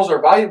 right? Pearls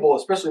are valuable,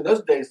 especially in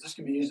those days. This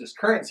can be used as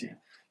currency,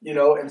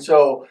 And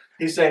so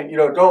he's saying,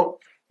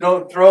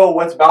 don't throw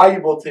what's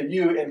valuable to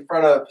you in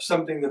front of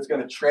something that's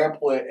going to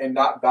trample it and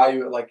not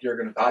value it like you're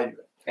going to value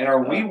it. And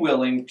are we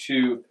willing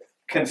to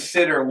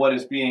consider what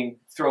is being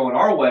thrown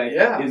our way?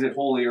 Yeah. Is it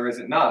holy or is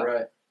it not?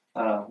 Right.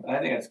 I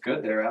think that's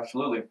good there,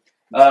 absolutely.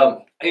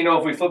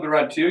 If we flip it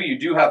around too, you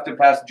do have to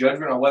pass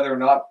judgment on whether or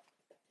not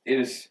it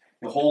is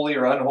holy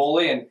or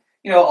unholy. And,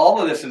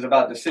 all of this is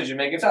about decision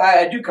making. So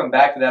I do come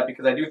back to that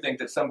because I do think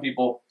that some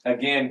people,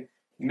 again,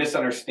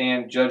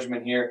 misunderstand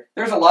judgment here.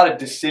 There's a lot of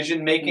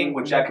decision making,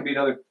 which that could be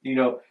another,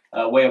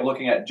 way of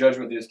looking at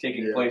judgment that is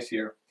taking place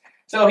here.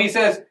 So he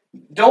says,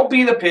 don't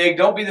be the pig,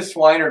 don't be the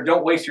swine, or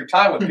don't waste your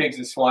time with pigs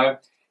and swine.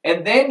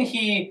 And then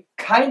he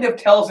kind of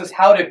tells us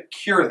how to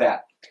cure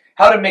that,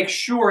 how to make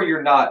sure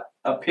you're not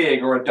a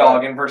pig or a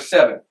dog in verse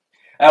 7.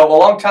 A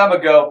long time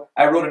ago,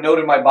 I wrote a note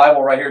in my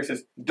Bible right here. It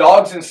says,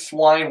 dogs and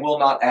swine will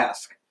not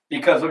ask.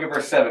 Because look at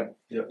verse 7.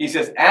 Yep. He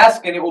says,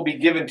 ask and it will be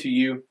given to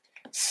you.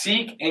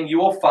 Seek and you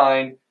will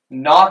find.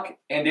 Knock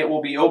and it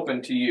will be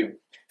open to you.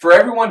 For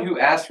everyone who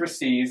asks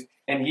receives,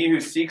 and he who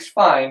seeks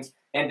finds,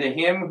 and to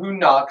him who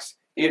knocks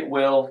it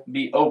will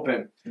be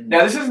open. Mm-hmm.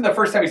 Now, this isn't the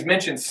first time he's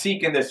mentioned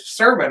seek in this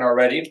sermon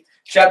already.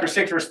 Chapter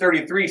 6, verse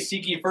 33,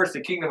 seek ye first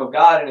the kingdom of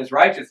God and his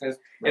righteousness,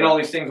 and all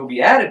these things will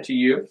be added to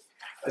you.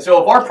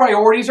 So if our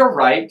priorities are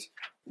right,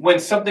 when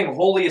something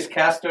holy is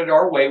casted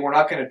our way, we're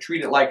not going to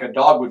treat it like a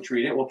dog would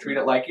treat it. We'll treat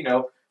it like,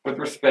 with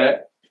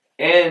respect.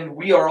 And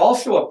we are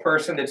also a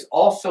person that's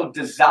also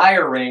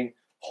desiring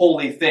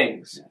holy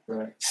things.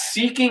 Right.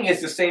 Seeking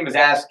is the same as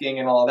asking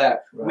and all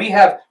that. Right. We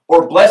have,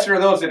 or blessed are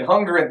those that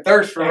hunger and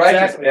thirst for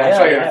righteousness. Yeah, I'm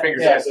sorry, yeah, your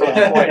fingers yeah, are still on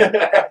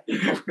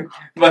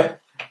the point.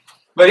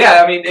 But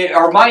yeah,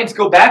 our minds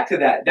go back to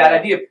that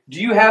idea of, do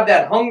you have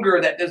that hunger,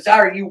 that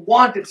desire, you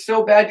want it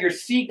so bad, you're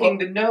seeking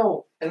to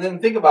know. And then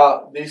think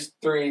about these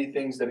three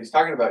things that he's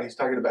talking about. He's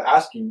talking about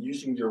asking,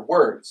 using your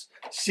words,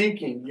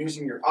 seeking,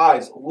 using your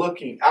eyes,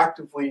 looking,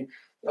 actively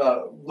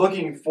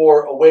looking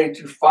for a way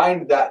to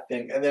find that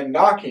thing, and then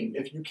knocking.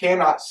 If you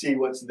cannot see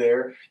what's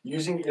there,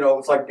 using,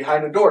 it's like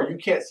behind a door. You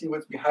can't see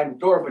what's behind the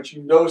door, but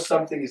you know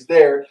something is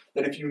there,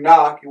 that if you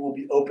knock, it will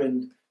be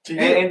opened to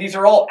you. And these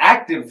are all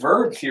active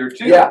verbs here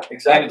too. Yeah,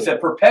 exactly. And it's a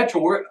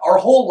perpetual. Our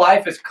whole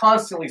life is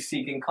constantly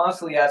seeking,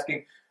 constantly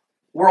asking.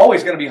 We're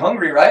always going to be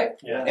hungry, right?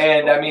 Yeah.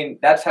 And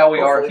that's how we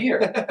are here.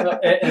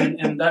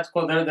 and that's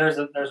cool. There's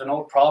an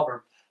old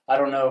proverb. I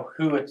don't know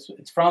who it's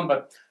from,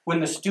 but when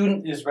the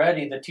student is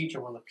ready, the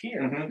teacher will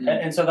appear. Mm-hmm.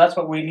 And so that's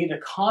what we need to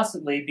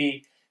constantly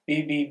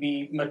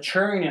be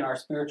maturing in our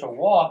spiritual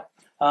walk.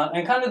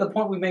 And kind of the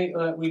point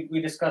we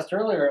discussed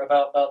earlier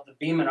about the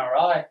beam in our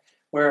eye,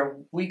 where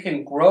we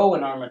can grow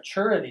in our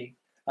maturity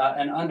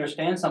and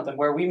understand something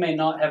where we may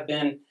not have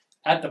been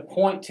at the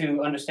point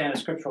to understand a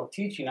scriptural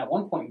teaching at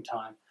one point in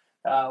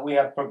time. We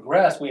have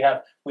progressed. We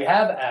have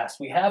asked.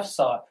 We have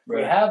sought.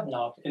 Right. We have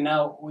knocked, and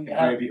now we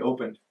have. Maybe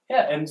opened.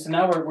 Yeah, and so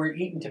now we're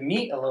eating to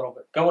meat a little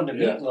bit, going to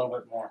meat a little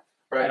bit more.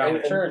 Right. in our And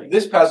maturity.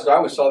 this passage, I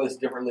always saw this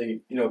differently,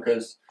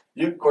 because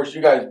of course,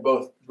 you guys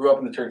both grew up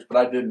in the church, but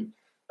I didn't.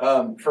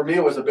 For me,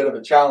 it was a bit of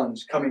a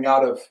challenge coming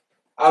out of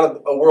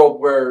a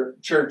world where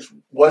church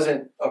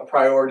wasn't a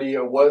priority,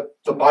 or what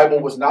the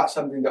Bible was not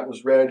something that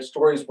was read,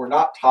 stories were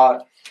not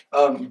taught.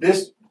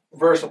 This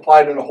verse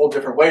applied in a whole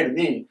different way to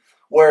me,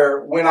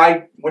 where when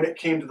it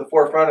came to the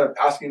forefront of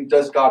asking,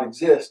 does God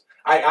exist,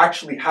 I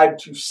actually had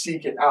to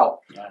seek it out.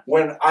 Yeah.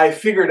 When I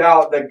figured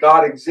out that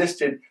God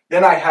existed,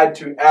 then I had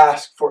to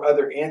ask for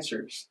other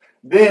answers.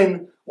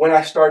 Then when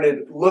I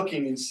started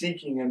looking and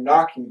seeking and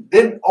knocking,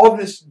 then all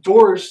these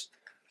doors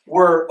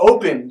were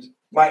opened.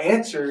 My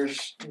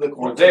answers, the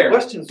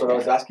questions that I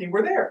was asking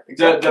were there.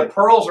 Exactly. The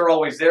pearls are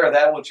always there.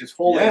 That which is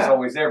holy is Yeah.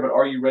 always there. But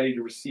are you ready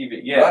to receive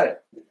it yet? Right.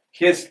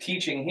 His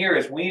teaching here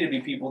is we need to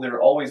be people that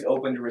are always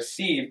open to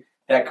receive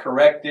that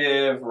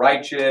corrective,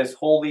 righteous,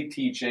 holy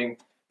teaching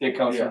that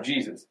comes from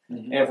Jesus.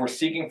 Mm-hmm. And if we're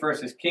seeking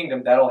first His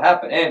kingdom, that'll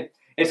happen. And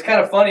it's kind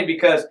of funny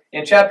because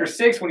in chapter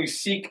 6, when you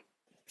seek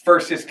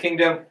first His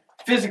kingdom,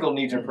 physical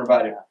needs are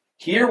provided.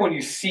 Here, when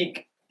you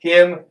seek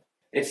Him,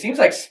 it seems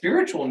like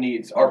spiritual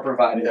needs are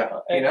provided. Yeah.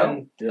 You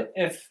know, And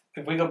if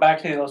we go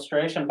back to the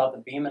illustration about the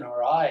beam in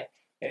our eye,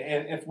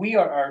 if we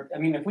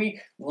if we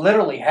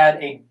literally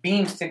had a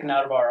beam sticking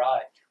out of our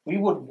eye, we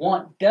would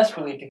want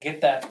desperately to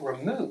get that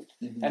removed.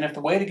 Mhm. And if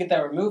the way to get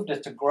that removed is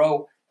to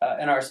grow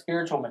in our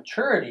spiritual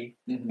maturity,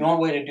 Mhm. the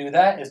only way to do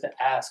that is to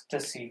ask, to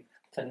seek,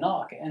 to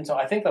knock. And so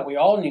I think that we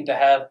all need to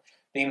have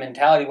the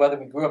mentality, whether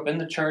we grew up in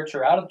the church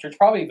or out of the church,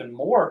 probably even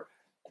more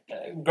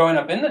growing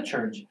up in the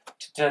church,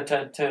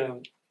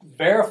 to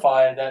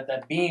verify that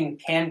that beam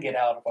can get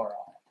out of our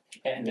eye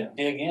and to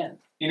dig in.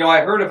 You know,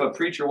 I heard of a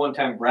preacher one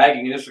time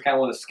bragging, and this is kind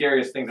of one of the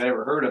scariest things I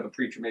ever heard of a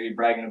preacher maybe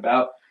bragging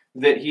about,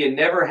 that he had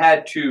never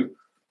had to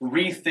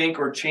rethink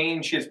or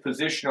change his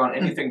position on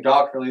anything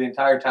doctrinally the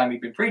entire time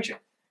he'd been preaching.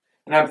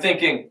 And I'm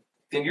thinking,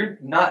 then you're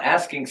not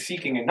asking,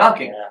 seeking, and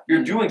knocking. Yeah.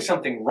 You're doing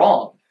something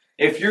wrong.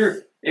 That's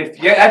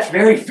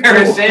very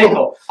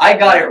pharisaical. I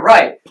got it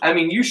right. I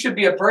mean, you should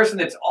be a person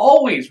that's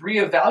always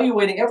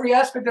reevaluating every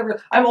aspect of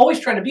it. I'm always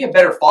trying to be a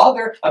better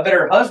father, a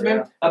better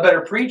husband, a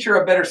better preacher,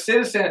 a better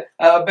citizen,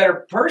 a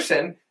better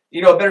person,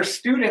 a better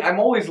student. I'm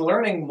always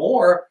learning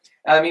more.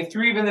 I mean,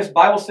 through even this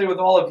Bible study with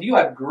all of you,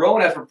 I've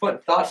grown as we're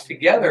putting thoughts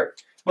together.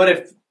 But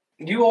if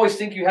you always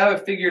think you have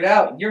it figured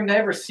out, you're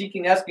never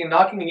seeking, asking, and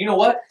knocking, and you know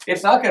what?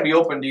 It's not going to be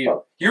open to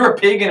you. You're a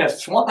pig and a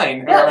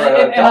swine or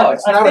a dog.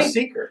 It's not a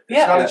seeker.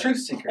 It's not a truth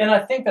seeker. And I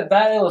think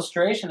that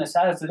illustration, as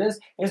sad as it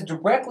is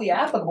directly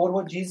applicable to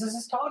what Jesus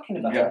is talking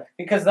about. Yeah.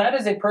 Because that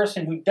is a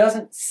person who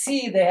doesn't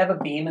see they have a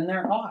beam in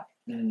their eye.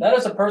 That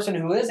is a person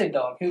who is a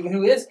dog,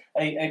 who is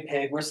a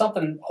pig, where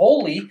something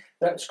holy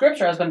that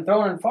Scripture has been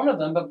thrown in front of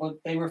them, but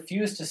they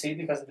refuse to see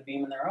because of the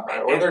beam in their eye.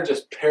 Or they're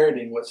just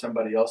parroting what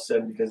somebody else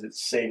said because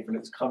it's safe and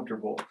it's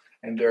comfortable,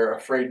 and they're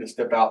afraid to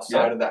step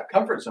outside of that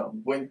comfort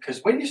zone.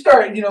 Because when you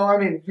start,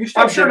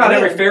 I'm sure not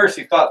every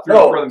Pharisee thought through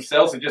it for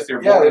themselves and just their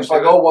it's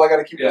like, oh, well, I got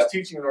to keep this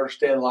teaching in order to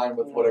stay in line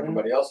with what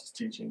everybody else is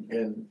teaching.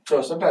 And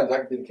so sometimes that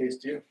could be the case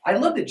too. I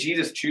love that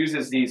Jesus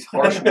chooses these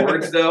harsh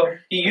words, though.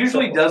 He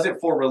usually does it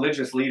for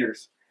religious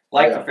leaders,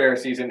 like the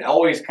Pharisees, and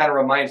always kind of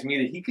reminds me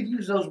that he could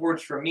use those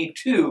words for me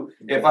too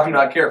if I'm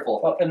not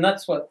careful. Well, and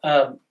that's what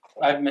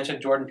I mentioned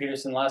Jordan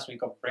Peterson last week.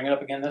 I'll bring it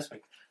up again this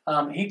week.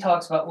 He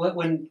talks about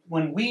when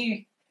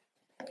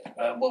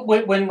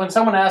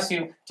someone asks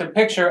you to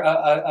picture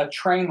a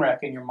train wreck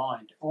in your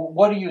mind,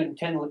 what do you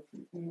intend?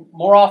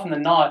 More often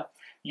than not,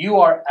 you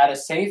are at a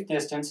safe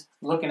distance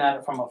looking at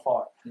it from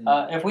afar.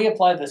 If we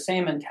apply the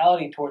same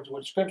mentality towards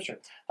Scripture,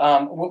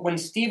 when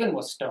Stephen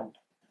was stoned,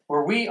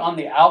 were we on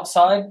the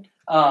outside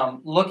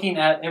looking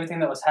at everything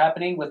that was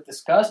happening with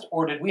disgust,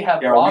 or did we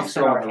have rocks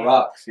in our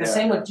hands? The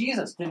same with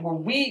Jesus. Were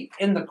we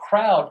in the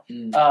crowd?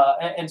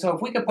 And so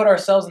if we could put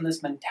ourselves in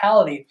this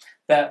mentality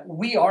that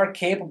we are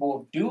capable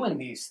of doing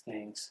these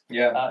things,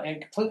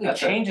 it completely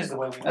changes the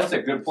way we live. That's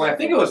a good point. I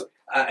think it was,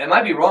 it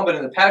might be wrong, but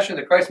in The Passion of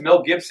the Christ,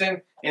 Mel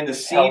Gibson, in the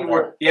scene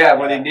where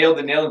they nailed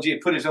the nail and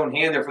Jesus put his own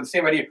hand there for the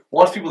same idea,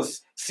 wants people to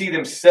see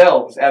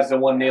themselves as the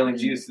one nailing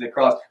Jesus to the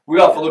cross. We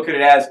often look at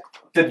it as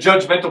the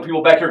judgmental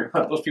people back here.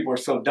 Those people are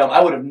so dumb.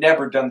 I would have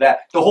never done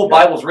that. The whole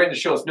Bible's written to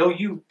show us, no,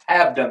 you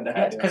have done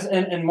that. Because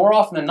and more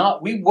often than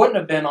not, we wouldn't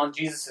have been on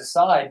Jesus'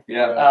 side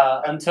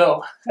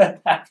until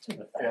after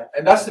the fact.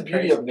 And that's the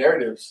beauty of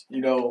narratives,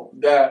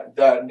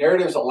 that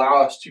narratives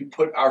allow us to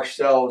put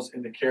ourselves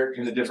in the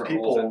characters of different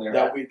people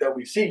that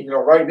we see.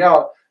 Right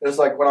now, it's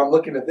like when I'm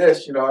looking at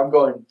this, I'm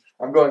going,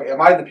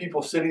 am I the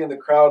people sitting in the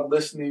crowd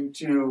listening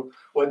to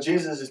what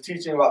Jesus is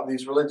teaching about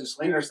these religious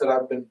leaders that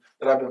I've been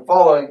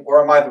following,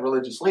 or am I the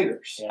religious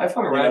leaders? I've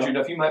hung around you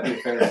enough, you might be a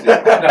Pharisee.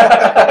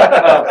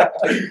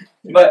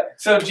 But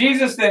so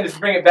Jesus then, just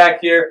bring it back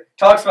here,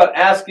 talks about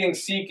asking,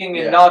 seeking,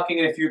 and knocking,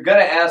 and if you're going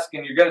to ask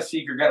and you're going to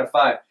seek, you're going to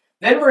find.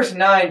 Then verse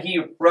 9,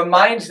 he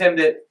reminds them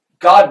that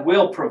God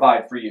will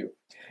provide for you.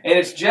 And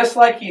it's just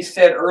like he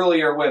said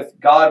earlier with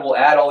God will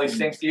add all these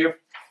things to you.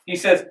 He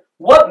says,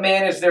 what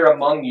man is there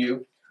among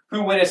you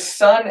who when his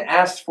son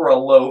asks for a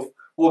loaf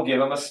will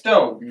give him a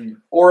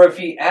stone? Or if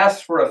he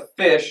asks for a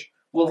fish,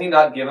 will he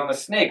not give him a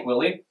snake, will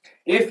he?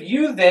 If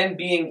you then,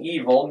 being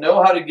evil,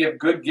 know how to give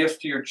good gifts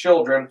to your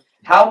children,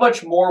 how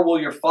much more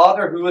will your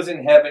Father who is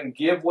in heaven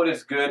give what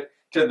is good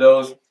to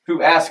those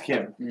who ask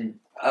him?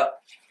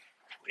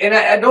 And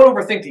I don't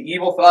overthink the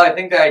evil thought. I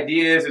think the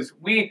idea is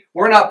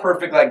we're not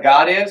perfect like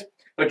God is.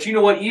 But you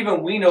know what?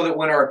 Even we know that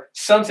when our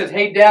son says,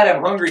 hey, Dad,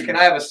 I'm hungry. Can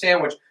I have a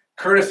sandwich?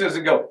 Curtis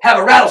doesn't go, have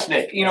a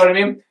rattlesnake. You know what I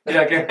mean? You're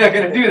not going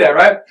to do that,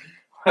 right?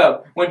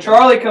 Well, when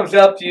Charlie comes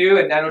up to you,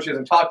 and I know she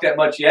hasn't talked that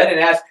much yet, and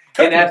asks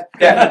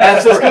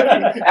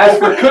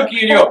for cookie,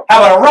 and you go,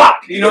 how about a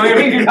rock? You know what I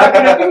mean? You're not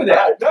going to do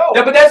that. No.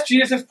 Yeah, but that's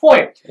Jesus'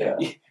 point. Yeah.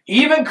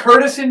 Even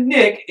Curtis and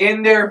Nick,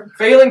 in their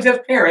failings as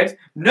parents,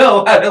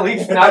 know how to at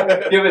least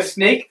not give a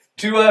snake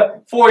to a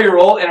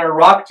 4-year-old and a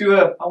rock to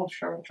a, how old is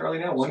Charlie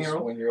now?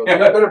 1-year-old? 1-year-old. You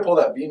better pull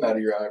that beam out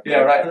of your eye. Yeah,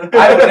 right.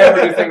 I would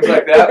never do things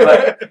like that,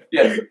 but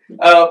yes.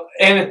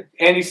 And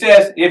he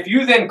says, if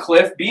you then,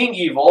 Cliff, being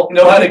evil,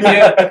 know how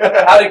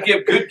to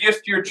give good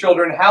gifts to your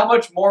children, how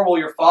much more will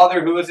your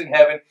Father who is in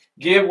heaven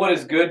give what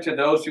is good to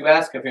those who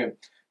ask of him?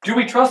 Do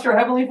we trust our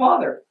Heavenly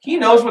Father? He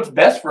knows what's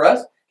best for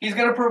us. He's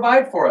going to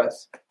provide for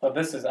us. But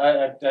this is,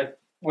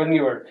 when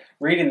you were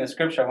reading the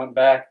scripture, I went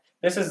back.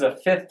 This is the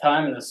 5th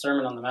time in the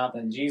Sermon on the Mount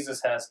that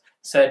Jesus has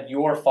said,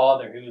 "Your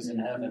Father who is in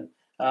heaven."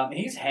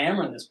 He's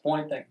hammering this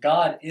point that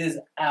God is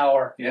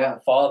our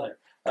Father.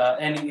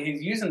 And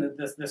he's using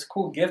this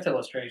cool gift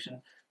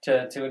illustration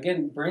to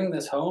again bring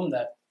this home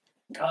that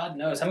God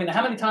knows. I mean,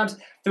 how many times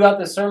throughout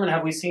this sermon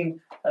have we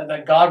seen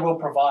that God will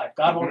provide?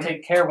 God will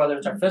take care, whether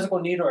it's our physical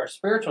need or our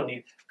spiritual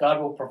need,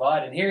 God will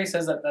provide. And here he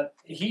says that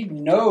he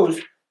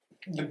knows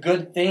the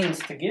good things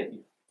to give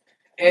you.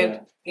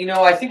 And,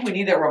 I think we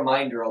need that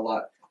reminder a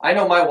lot. I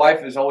know my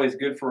wife is always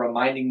good for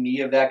reminding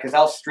me of that because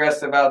I'll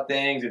stress about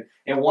things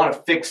and want to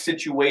fix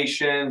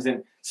situations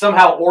and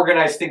somehow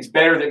organize things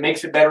better that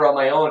makes it better on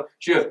my own.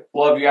 She goes,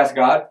 "Well, have you asked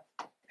God?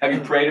 Have you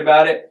prayed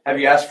about it? Have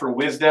you asked for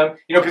wisdom?"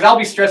 Because I'll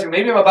be stressing.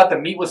 Maybe I'm about to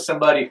meet with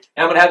somebody, and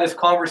I'm going to have this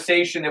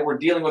conversation that we're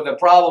dealing with a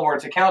problem or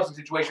it's a counseling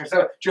situation or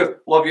something. She goes,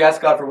 "Well, have you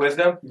asked God for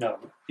wisdom?" No.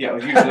 Yeah,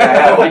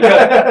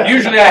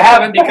 usually I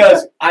haven't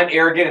because I'm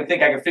arrogant and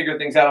think I can figure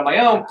things out on my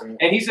own.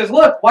 And he says,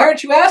 "Look, why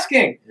aren't you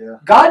asking? Yeah.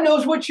 God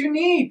knows what you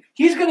need.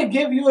 He's going to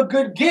give you a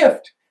good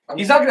gift.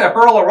 He's not going to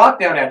hurl a rock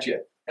down at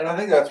you." And I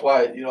think that's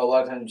why, a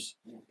lot of times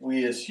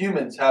we as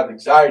humans have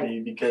anxiety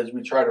because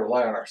we try to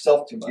rely on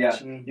ourselves too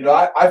much.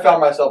 Yeah. I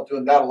found myself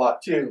doing that a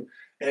lot too.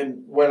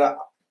 And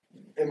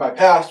in my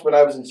past, when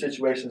I was in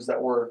situations that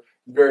were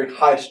very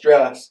high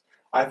stress,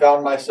 I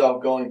found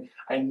myself going,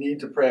 "I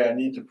need to pray, I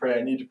need to pray,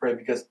 I need to pray,"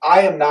 because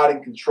I am not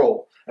in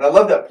control. And I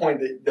love that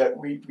point that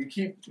we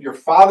keep, your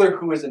Father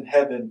who is in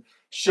heaven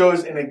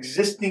shows an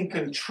existing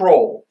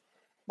control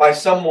by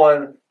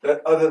someone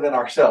that other than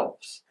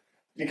ourselves.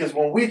 Because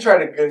when we try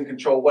to get in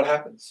control, what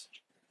happens?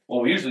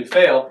 Well, we usually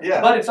fail.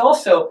 Yeah. But it's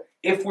also,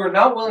 if we're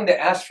not willing to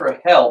ask for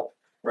help,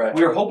 Right.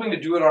 we're hoping to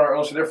do it on our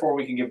own, so therefore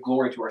we can give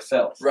glory to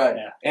ourselves. Right.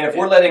 Yeah. And if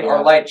we're letting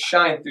our light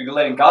shine through,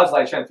 letting God's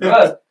light shine through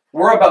us,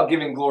 we're about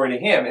giving glory to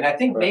Him. And I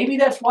think maybe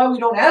that's why we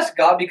don't ask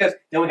God, because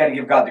then we got to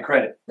give God the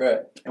credit. Right.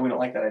 And we don't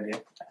like that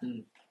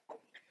idea.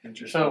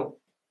 Interesting. So,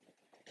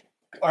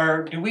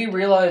 do we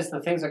realize the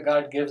things that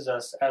God gives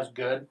us as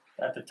good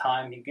at the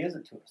time He gives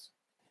it to us?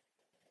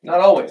 Not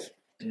always.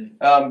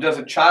 Does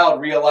a child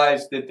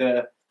realize that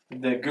the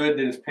good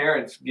that his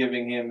parents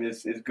giving him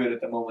is good at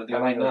the moment? They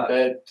might not.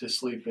 Bed to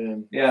sleep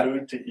in,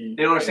 food to eat.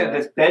 They don't understand that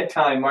this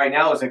bedtime right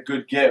now is a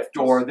good gift,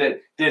 or that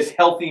this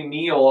healthy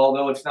meal,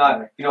 although it's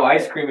not,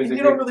 ice cream is.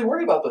 You don't really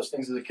worry about those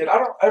things as a kid. I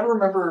don't ever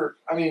remember.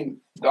 I mean,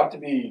 not to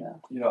be,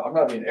 I'm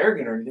not being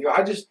arrogant or anything.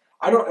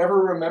 I don't ever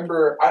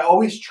remember. I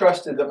always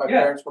trusted that my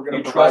parents were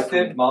going to provide for me.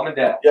 Trusted mom and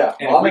dad. Yeah,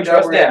 and if we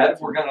trust dad,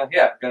 we're gonna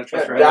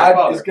trust our Dad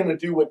Father. is going to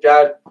do what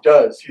Dad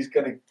does. He's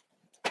going to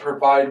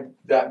provide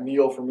that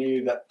meal for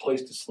me, that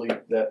place to sleep,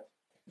 that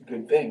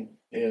good thing.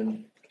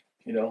 And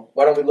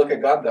why don't we look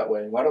at God that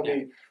way? Why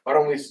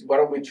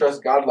don't we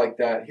trust God like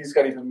that? He's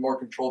got even more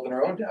control than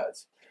our own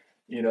dads.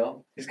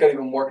 He's got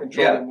even more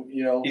control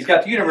than He's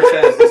got the universe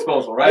at his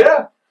disposal, right?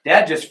 Yeah.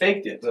 Dad just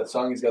faked it. That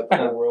song, he's got the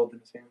whole world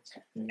in his hands.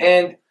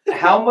 And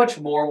how much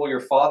more will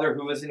your Father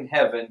who is in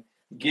heaven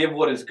give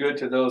what is good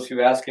to those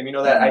who ask Him?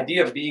 That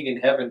idea of being in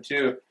heaven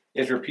too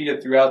is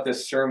repeated throughout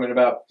this sermon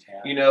about,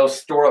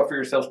 store up for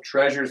yourselves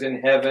treasures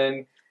in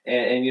heaven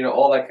and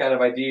all that kind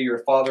of idea, your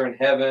Father in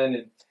heaven.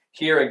 And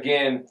here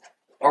again,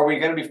 are we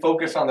going to be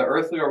focused on the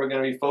earthly, or are we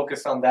going to be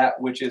focused on that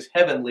which is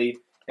heavenly?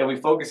 And we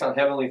focus on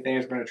heavenly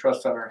things, we're going to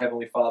trust on our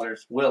Heavenly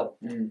Father's will.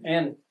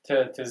 And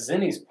to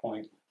Zinni's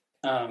point,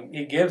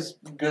 He gives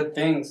good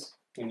things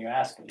when you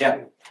ask Him.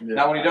 Yeah.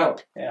 Not when you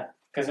don't. Yeah.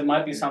 Because it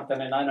might be something,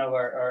 and I know,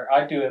 or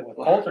I do it with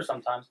Coulter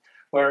sometimes,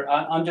 where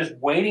I'm just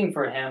waiting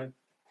for him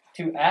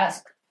to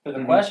ask for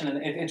the question,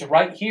 and it's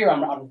right here.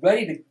 I'm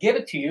ready to give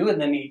it to you,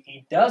 and then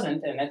he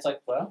doesn't, and it's like,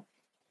 well,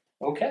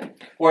 okay.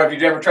 Or have you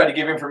ever tried to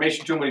give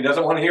information to him when he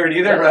doesn't want to hear it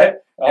either, right?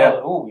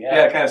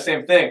 Yeah, kind of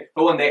same thing.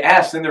 But when they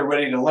ask, then they're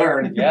ready to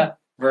learn. Yeah.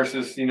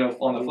 Versus,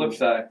 on the flip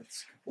side.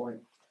 That's a good point.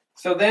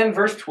 So then,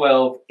 verse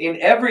 12, in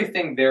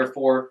everything,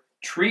 therefore,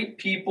 treat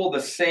people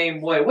the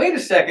same way. Wait a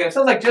second. It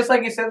sounds like just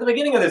like he said at the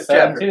beginning of this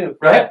chapter.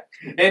 Right?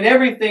 Yeah. In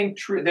everything,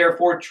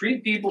 therefore,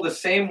 treat people the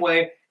same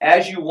way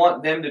as you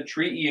want them to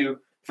treat you,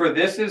 for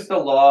this is the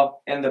law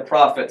and the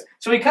prophets.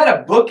 So he kind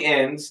of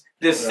bookends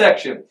this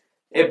section.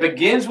 It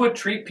begins with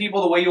treat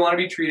people the way you want to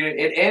be treated.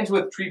 It ends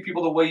with treat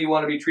people the way you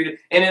want to be treated.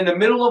 And in the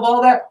middle of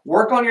all that,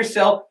 work on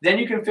yourself. Then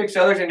you can fix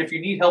others. And if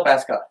you need help,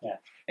 ask God. Yeah.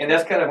 And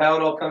that's kind of how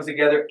it all comes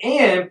together.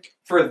 And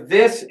for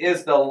this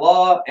is the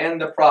law and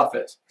the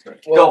prophets.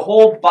 Well, the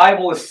whole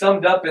Bible is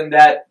summed up in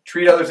that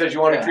treat others as you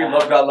want to treat,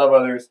 love God, love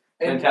others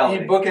mentality.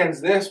 And he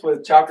bookends this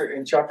with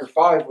chapter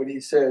 5 when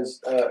he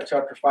says,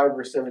 chapter 5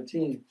 verse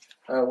 17,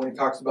 when he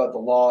talks about the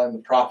law and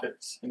the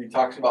prophets. And he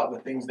talks about the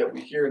things that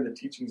we hear and the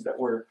teachings that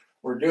we're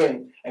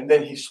doing. And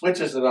then he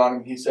switches it on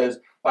and he says,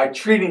 by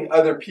treating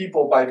other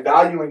people, by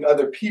valuing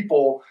other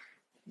people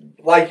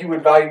like you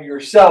would value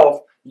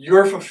yourself,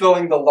 you're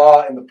fulfilling the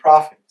law and the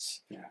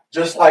prophets. Yeah.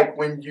 Just like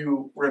when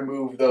you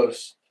remove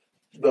those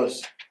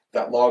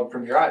that log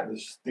from your eye.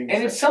 There's things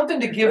And it's something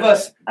to give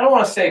us, I don't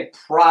want to say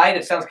pride,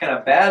 it sounds kind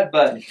of bad,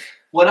 but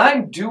when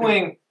I'm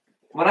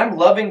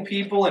loving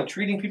people and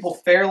treating people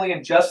fairly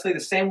and justly the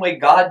same way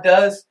God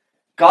does,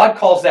 God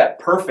calls that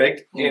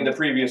perfect in the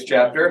previous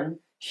chapter. Mm-hmm.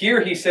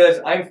 Here he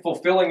says, I'm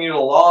fulfilling the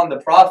law and the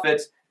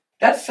prophets.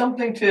 That's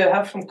something to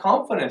have some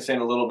confidence in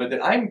a little bit,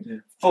 that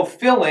I'm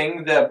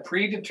fulfilling the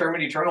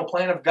predetermined eternal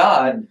plan of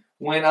God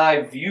when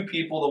I view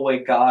people the way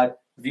God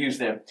views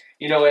them.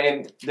 You know,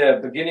 in the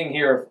beginning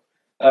here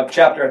of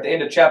chapter, at the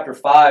end of chapter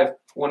 5,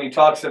 when he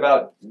talks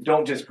about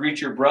don't just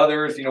greet your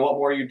brothers, you know, what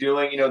more are you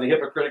doing, you know, the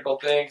hypocritical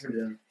things.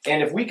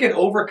 And if we can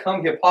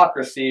overcome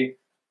hypocrisy,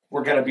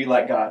 we're going to be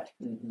like God.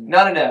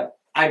 Not in a,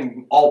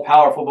 I'm all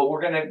powerful, but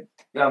we're going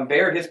to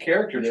bear his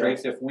character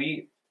traits if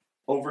we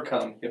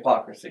overcome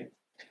hypocrisy.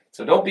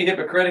 So don't be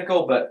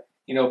hypocritical, but,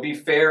 you know, be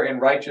fair and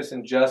righteous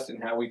and just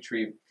in how we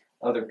treat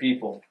other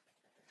people.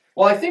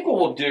 Well, I think what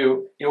we'll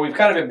do, you know, we've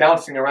kind of been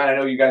bouncing around. I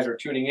know you guys are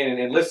tuning in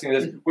and listening to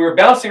this. We were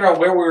bouncing around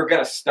where we were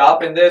going to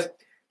stop in this.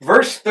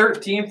 Verse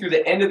 13 through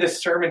the end of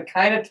this sermon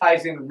kind of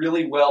ties in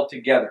really well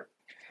together.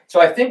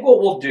 So I think what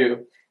we'll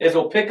do is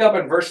we'll pick up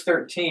in verse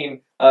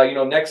 13,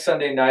 next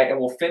Sunday night, and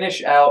we'll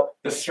finish out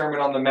the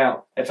Sermon on the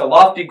Mount. It's a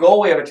lofty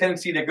goal. We have a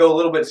tendency to go a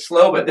little bit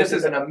slow, but this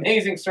is an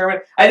amazing sermon.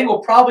 I think we'll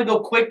probably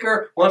go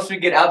quicker once we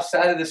get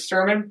outside of this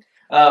sermon.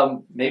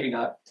 Maybe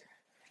not.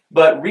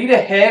 But read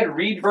ahead,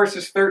 read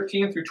verses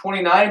 13 through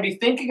 29, and be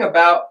thinking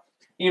about,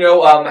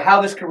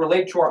 how this can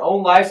relate to our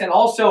own lives. And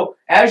also,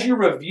 as you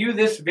review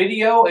this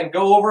video and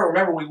go over it,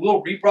 remember, we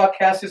will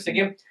rebroadcast this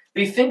again,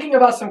 be thinking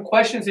about some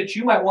questions that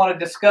you might want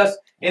to discuss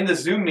in the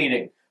Zoom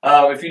meeting.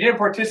 If you didn't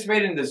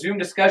participate in the Zoom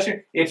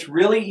discussion, it's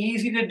really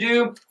easy to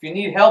do. If you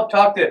need help,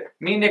 talk to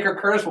me, Nick, or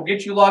Curtis. We'll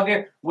get you logged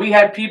in. We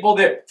had people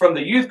that, from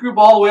the youth group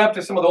all the way up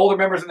to some of the older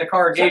members in the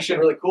congregation.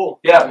 Really cool.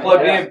 Yeah,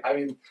 plugged in. I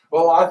mean,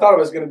 well, I thought it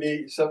was going to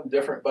be something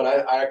different, but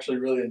I actually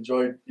really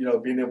enjoyed,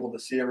 being able to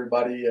see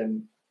everybody.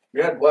 And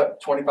we had,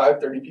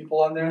 25, 30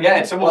 people on there? Yeah,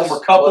 and some of them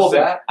were couples.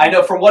 And I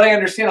know, from what I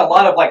understand, a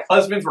lot of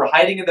husbands were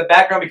hiding in the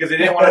background because they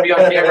didn't want to be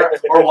on camera,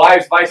 or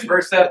wives, vice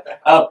versa.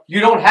 You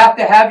don't have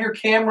to have your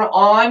camera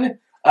on.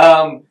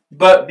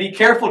 But be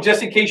careful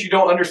just in case you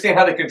don't understand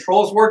how the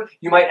controls work.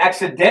 You might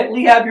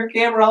accidentally have your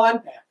camera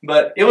on.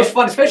 But it was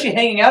fun, especially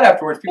hanging out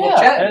afterwards. People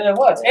chatting. It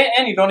was.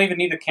 And you don't even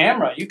need a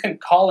camera. You can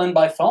call in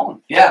by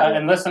phone.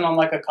 And listen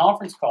on a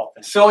conference call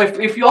thing. So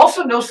if you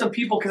also know some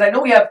people, because I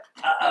know we have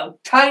a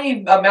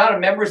tiny amount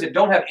of members that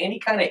don't have any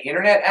kind of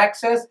internet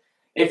access,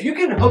 if you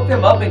can hook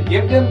them up and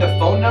give them the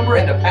phone number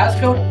and the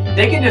passcode,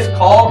 they can just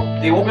call.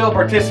 They won't be able to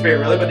participate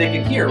really, but they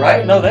can hear,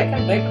 right? No, they'll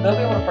be able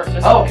to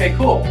participate. Oh, okay,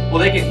 cool. Well,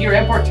 they can hear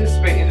and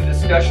participate in the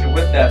discussion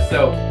with that.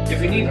 So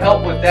if you need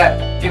help with that,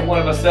 get one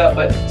of us up.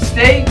 But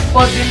stay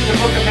plugged into the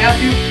book of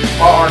Matthew.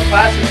 Our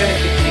class is going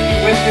to continue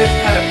with this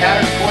kind of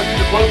pattern going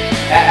through the book.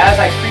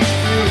 As I preach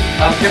through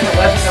different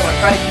lessons, I'm going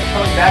to try to keep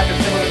coming back to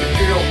some of the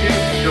material too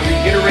to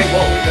reiterate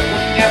what we've been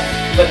looking at.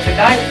 But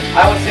tonight,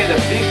 I would say the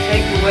big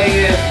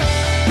takeaway is,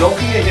 don't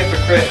be a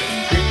hypocrite.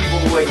 Treat people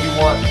the way you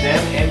want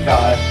them and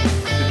God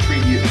to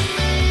treat you.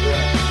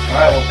 All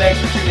right, well, thanks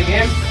for tuning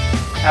in.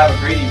 Have a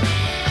great evening.